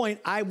to the point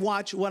I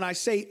watch what I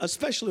say,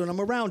 especially when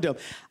I'm around him.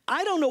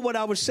 I don't know what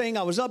I was saying.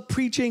 I was up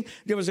preaching.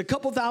 There was a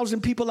couple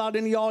thousand people out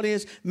in the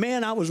audience.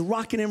 Man, I was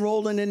rocking and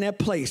rolling in that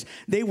place.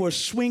 They were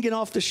swinging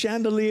off the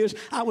chandeliers.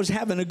 I was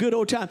having a good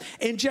old time.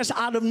 And just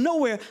out of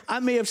nowhere, I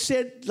may have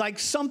said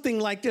something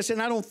like this,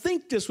 and I don't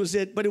think this was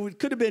it, but it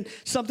could have been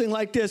something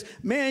like this.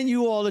 Man,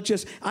 you all are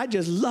I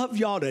just love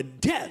y'all to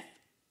death.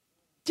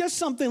 Just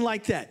something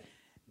like that.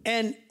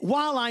 And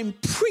while I'm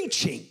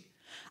preaching,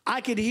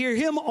 I could hear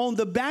him on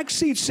the back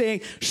seat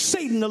saying,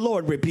 Satan, the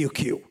Lord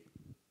rebuke you.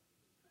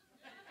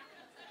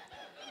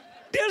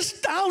 There's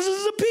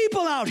thousands of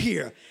people out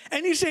here.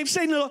 And he's saying,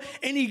 Satan, Lord.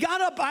 And he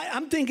got up.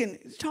 I'm thinking,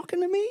 he's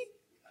talking to me?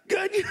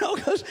 Good,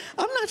 because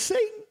I'm not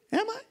Satan,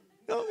 am I?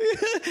 No.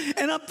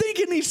 And I'm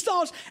thinking these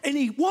thoughts. And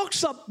he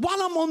walks up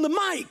while I'm on the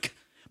mic.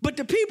 But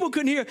the people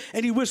couldn't hear.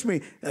 And he whispered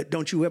me,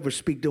 don't you ever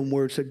speak them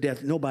words of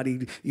death.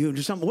 Nobody,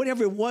 something,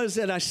 whatever it was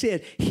that I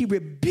said, he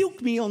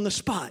rebuked me on the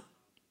spot.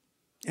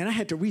 And I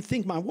had to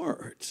rethink my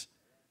words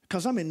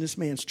because I'm in this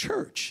man's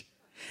church.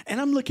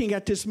 And I'm looking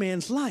at this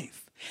man's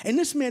life. And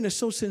this man is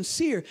so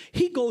sincere.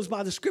 He goes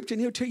by the scripture,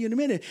 and he'll tell you in a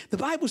minute. The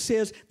Bible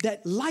says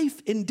that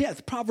life and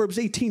death, Proverbs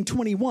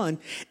 18:21,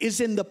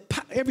 is in the,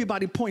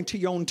 everybody point to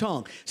your own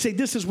tongue. Say,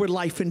 this is where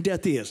life and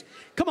death is.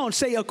 Come on,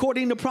 say,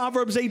 according to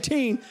Proverbs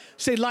 18,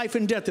 say life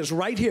and death is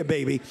right here,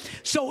 baby.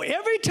 So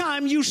every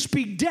time you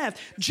speak death,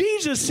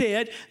 Jesus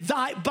said,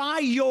 by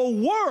your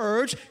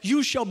words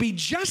you shall be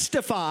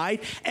justified,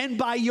 and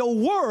by your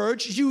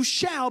words you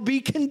shall be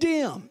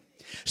condemned.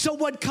 So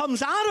what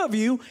comes out of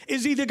you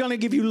is either going to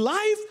give you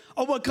life,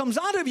 or what comes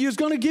out of you is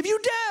going to give you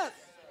death.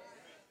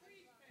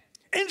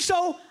 And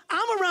so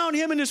I'm around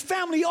him and his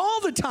family all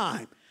the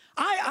time.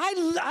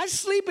 I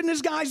sleep in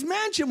this guy's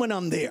mansion when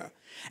I'm there.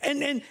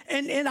 And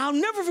I'll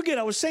never forget,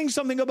 I was saying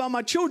something about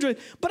my children,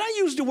 but I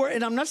used the word,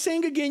 and I'm not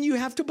saying again, you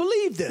have to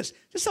believe this.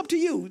 It's up to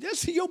you.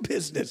 That's your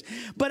business.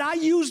 But I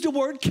used the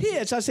word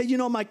kids. I said,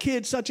 my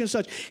kids, such and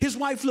such. His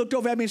wife looked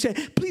over at me and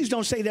said, please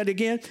don't say that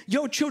again.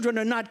 Your children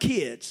are not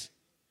kids.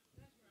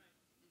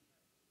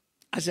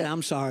 I said,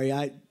 I'm sorry.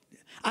 I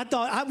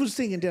was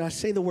thinking, did I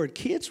say the word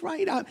kids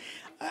right?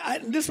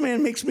 This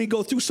man makes me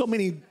go through so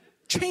many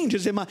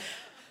changes in my.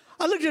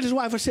 I looked at his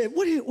wife. I said,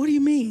 what do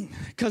you mean?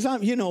 Because I'm,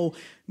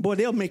 boy,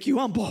 they'll make you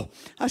humble.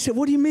 I said,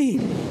 what do you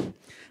mean?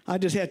 I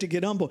just had to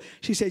get humble.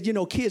 She said,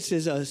 kids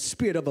is a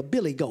spirit of a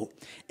billy goat.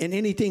 And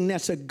anything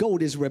that's a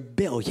goat is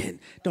rebellion.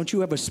 Don't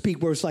you ever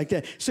speak words like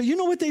that. So you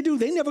know what they do?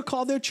 They never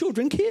call their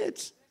children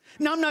kids.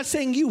 Now, I'm not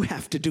saying you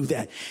have to do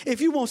that. If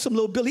you want some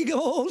little billy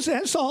goats,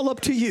 that's all up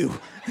to you.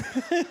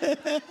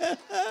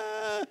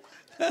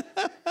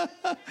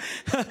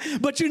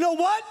 But you know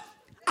what?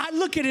 I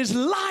look at his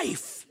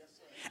life.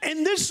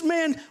 And this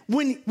man,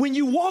 when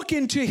you walk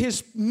into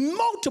his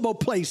multiple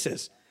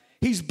places,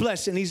 he's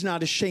blessed and he's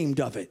not ashamed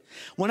of it.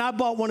 When I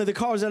bought one of the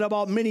cars that I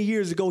bought many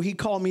years ago, he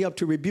called me up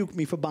to rebuke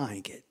me for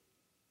buying it.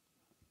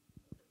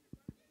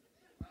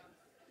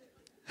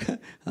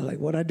 I'm like,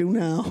 what I do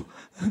now?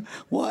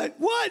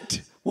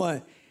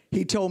 What?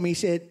 He told me, he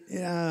said,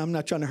 I'm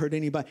not trying to hurt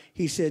anybody.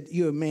 He said,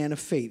 you're a man of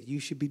faith. You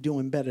should be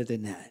doing better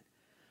than that.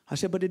 I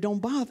said, but it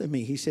don't bother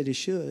me. He said, it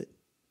should.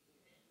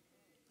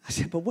 I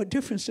said, but what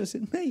difference does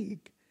it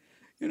make?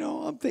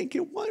 I'm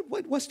thinking,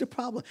 what's the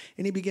problem?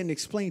 And he began to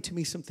explain to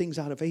me some things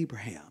out of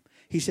Abraham.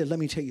 He said, let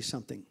me tell you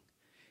something.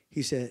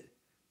 He said,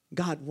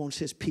 God wants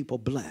his people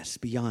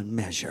blessed beyond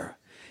measure.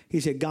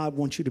 He said, God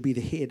wants you to be the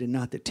head and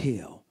not the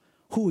tail.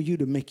 Who are you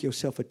to make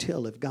yourself a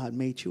tail if God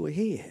made you a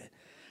head?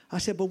 I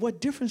said, but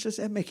what difference does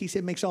that make? He said,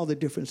 it makes all the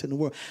difference in the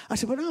world. I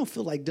said, but I don't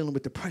feel like dealing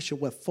with the pressure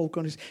of what folk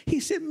on this. He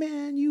said,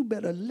 man, you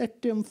better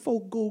let them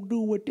folk go do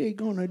what they're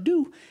going to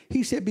do.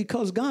 He said,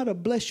 because God will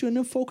bless you and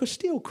them folk will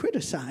still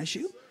criticize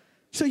you.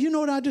 So you know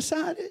what I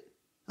decided?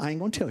 I ain't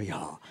going to tell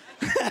y'all.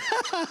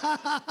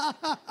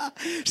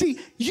 See,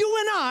 you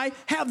and I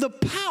have the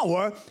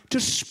power to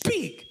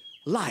speak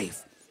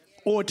life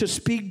or to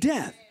speak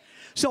death.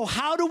 So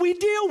how do we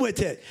deal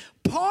with it?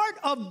 Part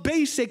of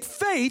basic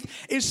faith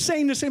is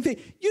saying the same thing.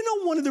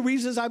 One of the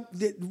reasons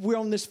we're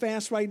on this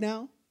fast right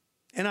now,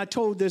 and I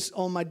told this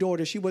on my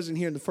daughter. She wasn't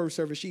here in the first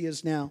service. She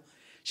is now.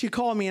 She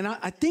called me, and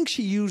I think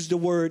she used the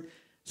word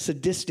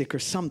sadistic or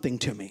something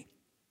to me.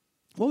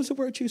 What was the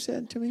word you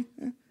said to me?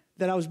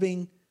 That I was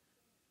being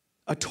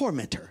a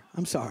tormentor.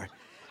 I'm sorry.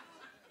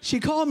 She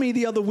called me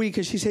the other week,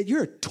 and she said,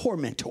 you're a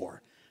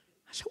tormentor.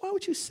 I said, why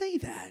would you say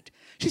that?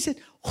 She said,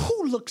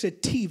 who looks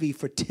at TV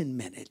for 10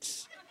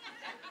 minutes?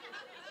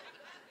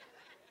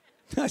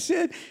 I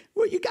said,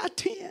 well, you got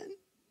 10.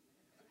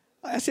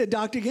 I said,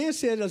 Dr. Gant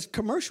said a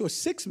commercial is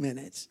 6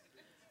 minutes.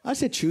 I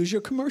said, choose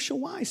your commercial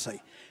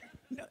wisely.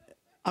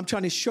 I'm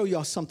trying to show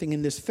y'all something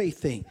in this faith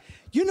thing.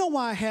 You know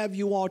why I have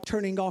you all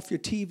turning off your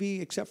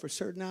TV except for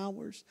certain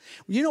hours?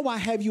 You know why I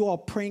have you all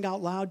praying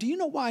out loud? Do you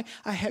know why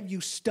I have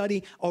you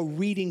study or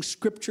reading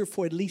scripture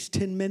for at least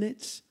 10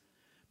 minutes?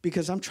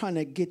 Because I'm trying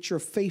to get your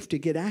faith to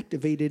get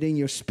activated in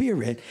your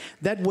spirit.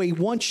 That way,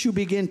 once you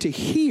begin to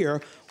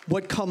hear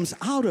what comes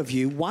out of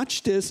you,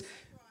 watch this,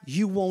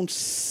 you won't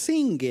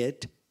sing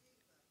it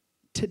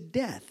to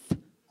death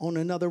on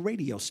another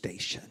radio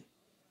station.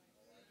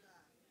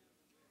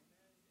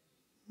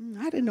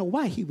 I didn't know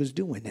why he was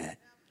doing that.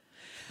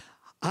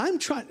 I'm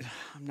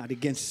not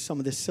against some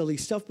of this silly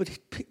stuff, but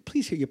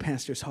please hear your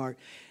pastor's heart.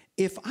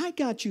 If I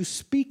got you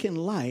speaking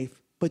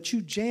life, but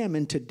you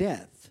jamming to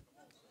death,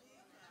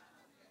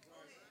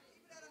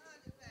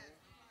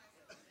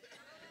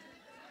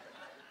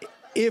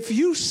 if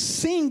you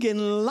sing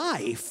in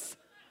life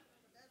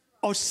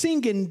or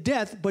sing in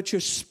death, but you're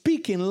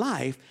speaking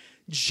life,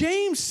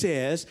 James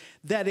says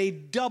that a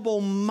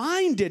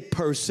double-minded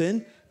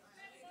person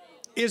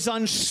is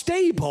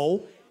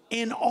unstable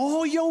in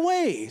all your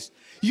ways.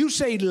 You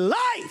say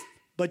life,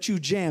 but you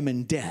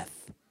jamming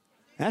death.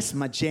 That's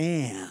my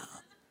jam.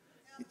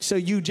 So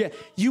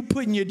you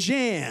putting your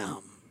jam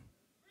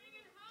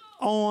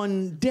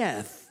on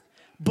death,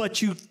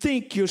 but you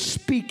think you're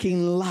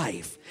speaking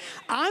life.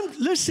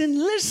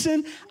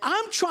 Listen,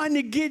 I'm trying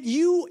to get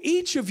you,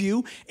 each of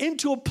you,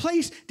 into a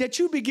place that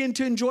you begin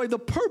to enjoy the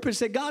purpose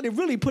that God had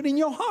really put in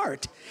your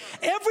heart.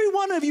 Every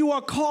one of you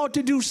are called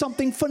to do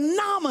something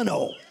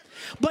phenomenal.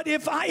 But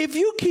if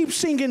you keep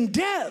singing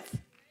death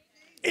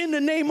in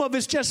the name of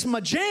it's just my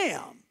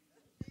jam.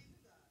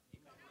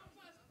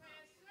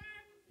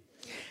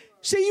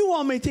 See, you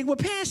all may think, well,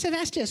 Pastor,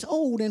 that's just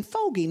old and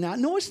fogey now.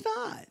 No, it's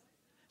not.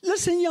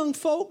 Listen, young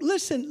folk,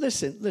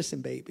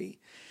 listen, baby.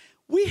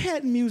 We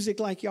had music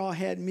like y'all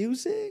had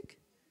music.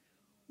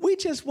 We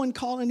just weren't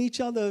calling each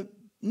other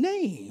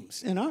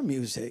names in our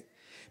music.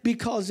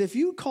 Because if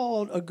you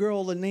called a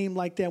girl a name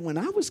like that when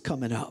I was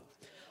coming up,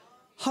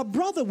 her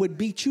brother would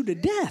beat you to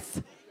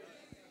death.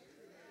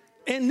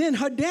 And then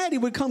her daddy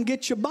would come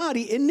get your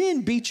body and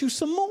then beat you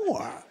some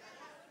more.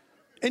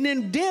 And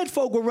then dead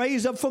folk will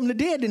raise up from the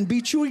dead and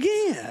beat you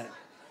again.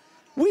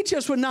 We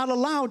just were not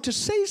allowed to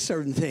say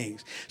certain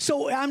things.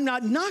 So I'm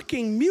not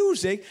knocking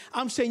music.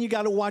 I'm saying you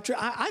got to watch it.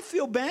 I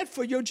feel bad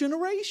for your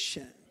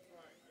generation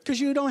because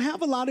you don't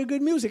have a lot of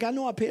good music. I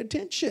know I pay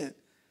attention.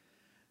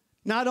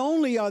 Not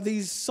only are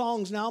these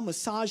songs now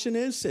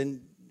misogynist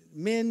and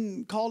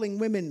men calling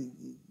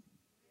women,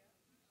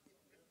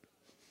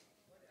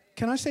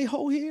 can I say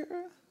hoe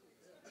here?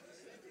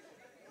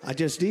 I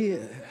just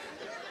did.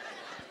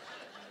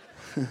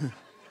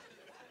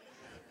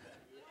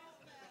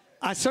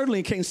 I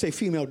certainly can't say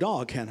female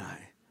dog, can I?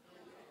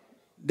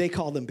 They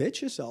call them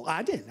bitches, so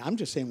I didn't. I'm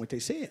just saying what they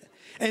said.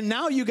 And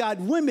now you got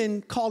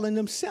women calling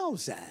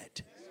themselves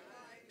that.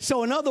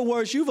 So in other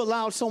words, you've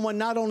allowed someone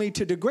not only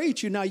to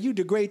degrade you, now you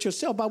degrade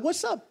yourself by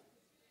what's up?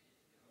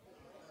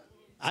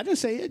 I didn't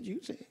say it,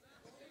 you say it.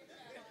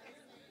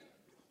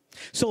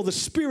 So the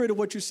spirit of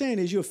what you're saying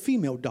is you're a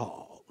female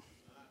dog.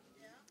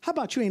 How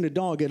about you ain't a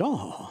dog at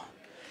all?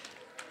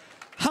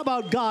 How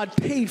about God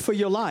paid for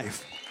your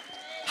life?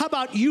 How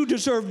about you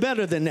deserve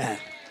better than that?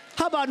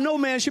 How about no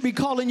man should be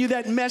calling you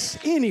that mess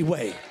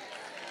anyway?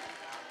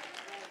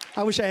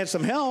 I wish I had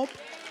some help.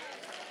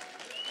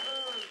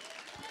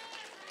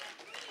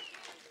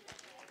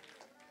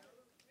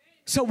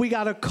 So we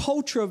got a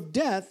culture of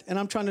death, and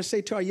I'm trying to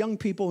say to our young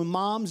people and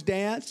moms,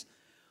 dads,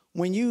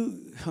 when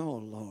you,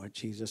 oh Lord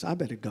Jesus, I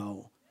better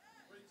go.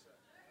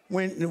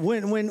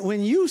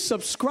 When you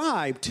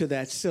subscribe to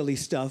that silly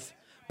stuff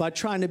by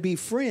trying to be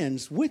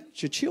friends with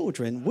your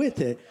children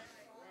with it,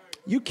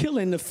 you're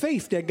killing the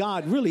faith that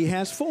God really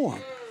has for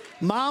them.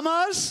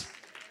 Mamas,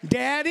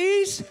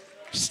 daddies,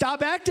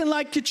 stop acting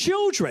like your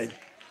children.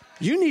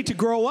 You need to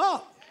grow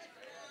up.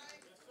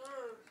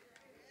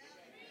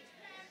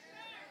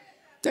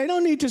 They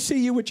don't need to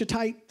see you with your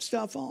tight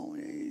stuff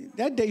on.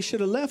 That day should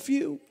have left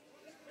you.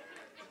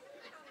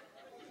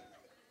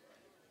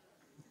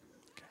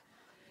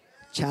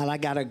 Child, I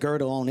got a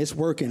girdle on. It's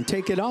working.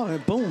 Take it off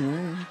and boom,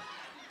 man.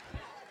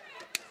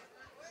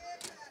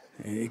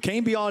 It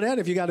can't be all that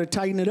if you got to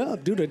tighten it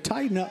up. Do the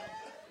tighten up.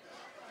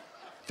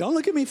 Don't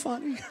look at me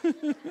funny.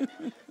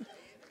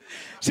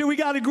 See, we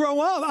got to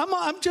grow up.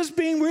 I'm just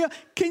being real.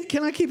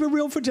 Can I keep it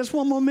real for just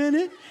one more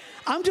minute?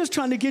 I'm just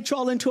trying to get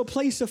y'all into a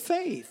place of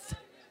faith.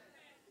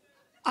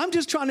 I'm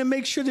just trying to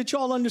make sure that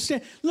y'all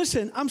understand.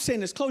 Listen, I'm saying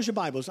this. Close your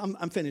Bibles.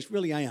 I'm finished.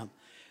 Really, I am.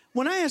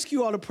 When I ask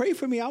you all to pray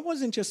for me, I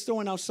wasn't just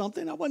throwing out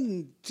something. I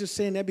wasn't just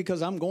saying that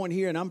because I'm going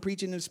here and I'm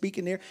preaching and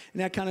speaking there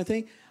and that kind of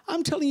thing.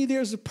 I'm telling you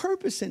there's a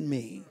purpose in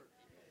me.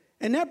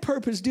 And that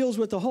purpose deals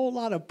with a whole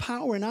lot of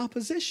power and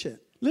opposition.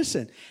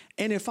 Listen,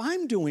 and if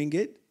I'm doing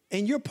it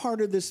and you're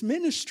part of this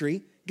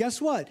ministry,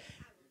 guess what?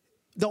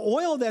 The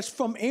oil that's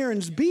from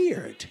Aaron's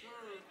beard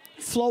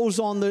flows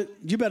on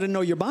you better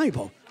know your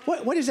Bible.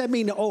 What does that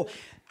mean? Oh,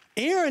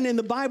 Aaron in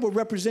the Bible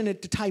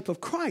represented the type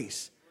of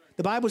Christ.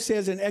 The Bible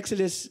says in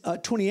Exodus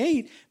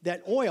 28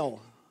 that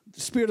oil, the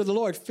Spirit of the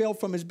Lord fell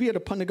from his beard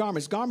upon the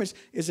garments. Garments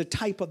is a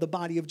type of the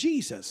body of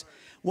Jesus.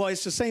 Well,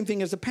 it's the same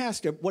thing as a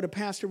pastor. What a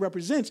pastor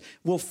represents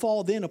will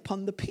fall then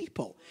upon the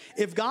people.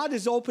 If God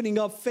is opening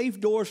up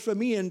faith doors for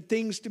me and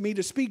things to me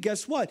to speak,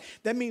 guess what?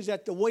 That means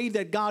that the way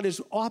that God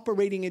is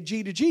operating at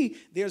G to G,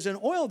 there's an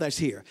oil that's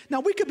here. Now,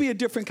 we could be a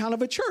different kind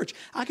of a church.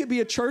 I could be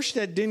a church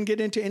that didn't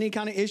get into any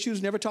kind of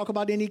issues, never talk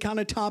about any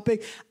kind of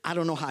topic. I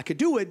don't know how I could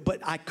do it,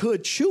 but I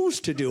could choose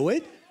to do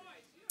it.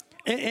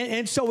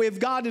 And so if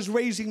God is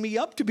raising me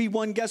up to be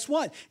one, guess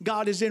what?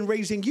 God is then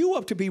raising you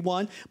up to be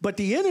one. But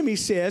the enemy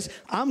says,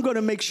 I'm going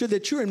to make sure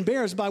that you're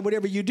embarrassed by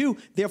whatever you do.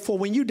 Therefore,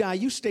 when you die,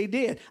 you stay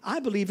dead.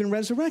 I believe in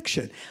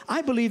resurrection.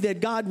 I believe that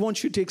God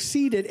wants you to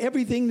exceed at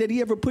everything that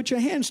he ever put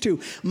your hands to.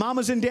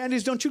 Mamas and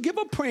daddies, don't you give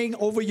up praying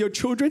over your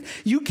children.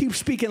 You keep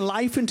speaking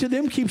life into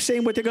them. Keep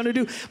saying what they're going to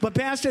do. But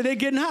Pastor, they're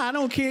getting high. I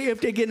don't care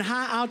if they're getting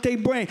high out their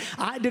brain.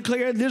 I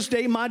declare this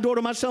day, my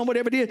daughter, my son,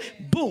 whatever it is,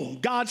 boom,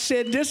 God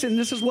said this, and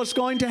this is what's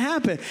going to happen.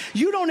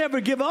 You don't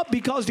ever give up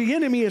because the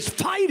enemy is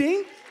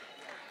fighting.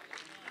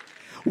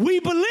 We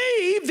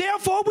believe,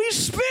 therefore we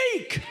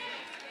speak.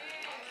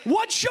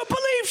 What's your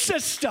belief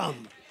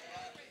system?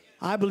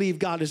 I believe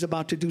God is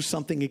about to do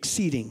something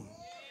exceeding,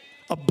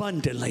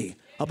 abundantly,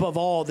 above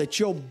all that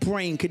your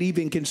brain could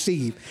even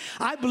conceive.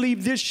 I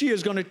believe this year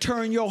is going to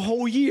turn your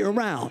whole year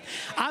around.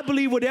 I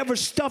believe whatever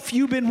stuff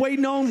you've been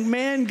waiting on,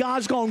 man,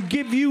 God's going to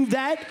give you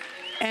that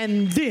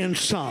and then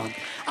some.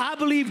 I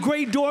believe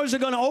great doors are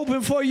going to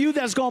open for you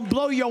that's going to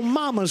blow your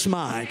mama's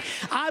mind.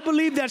 I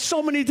believe that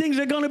so many things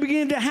are going to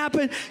begin to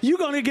happen. You're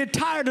going to get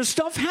tired of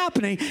stuff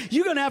happening.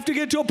 You're going to have to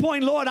get to a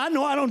point, Lord, I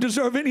know I don't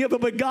deserve any of it,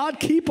 but God,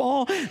 keep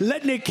on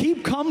letting it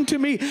keep come to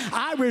me.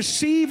 I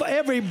receive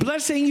every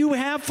blessing you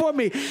have for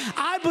me.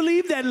 I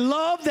believe that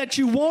love that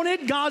you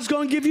wanted, God's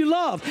going to give you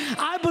love.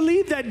 I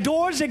believe that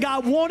doors that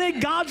God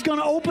wanted, God's going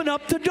to open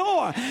up the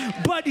door.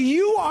 But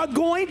you are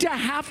going to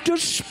have to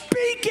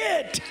speak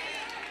it.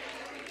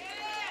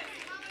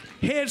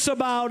 Heads are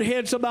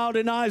bowed,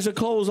 and eyes are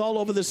closed all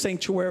over the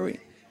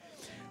sanctuary.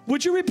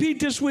 Would you repeat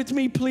this with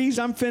me, please?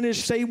 I'm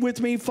finished. Say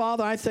with me,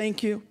 Father, I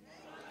thank you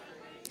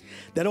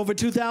that over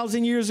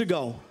 2,000 years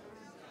ago,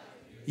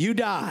 you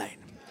died.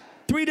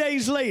 3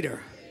 days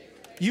later,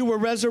 you were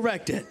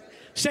resurrected.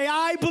 Say,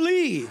 I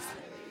believe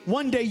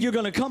one day you're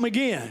going to come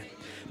again.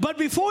 But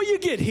before you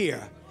get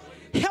here,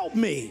 help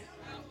me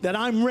that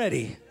I'm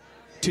ready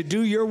to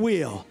do your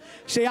will.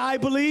 Say, I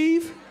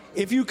believe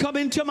if you come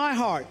into my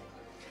heart,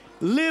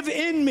 live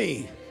in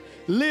me,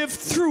 live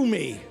through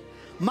me,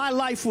 my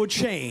life will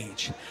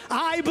change.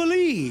 I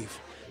believe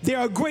there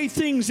are great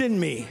things in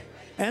me,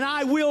 and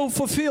I will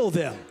fulfill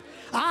them.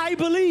 I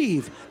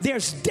believe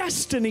there's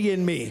destiny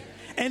in me,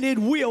 and it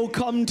will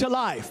come to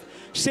life.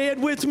 Say it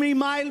with me,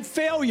 my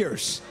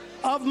failures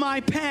of my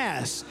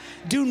past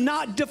do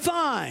not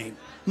define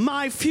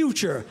my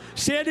future.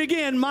 Say it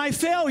again, my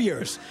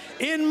failures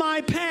in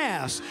my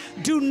past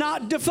do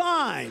not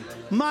define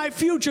my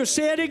future.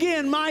 Say it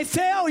again, my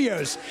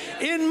failures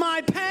in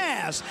my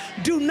past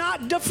do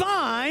not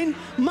define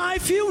my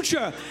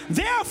future.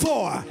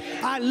 Therefore,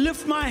 I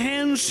lift my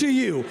hands to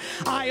you.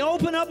 I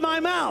open up my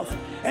mouth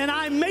and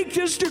I make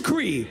this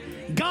decree.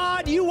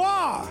 God, you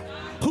are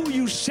who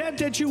you said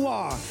that you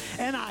are,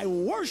 and I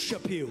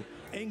worship you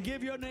and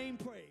give your name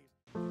praise.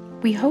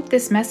 We hope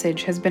this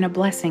message has been a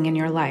blessing in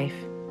your life.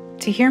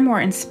 To hear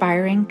more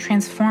inspiring,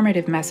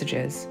 transformative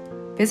messages,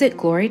 visit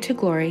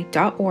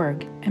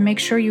glorytoglory.org and make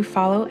sure you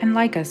follow and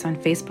like us on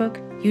Facebook,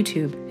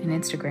 YouTube, and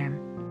Instagram.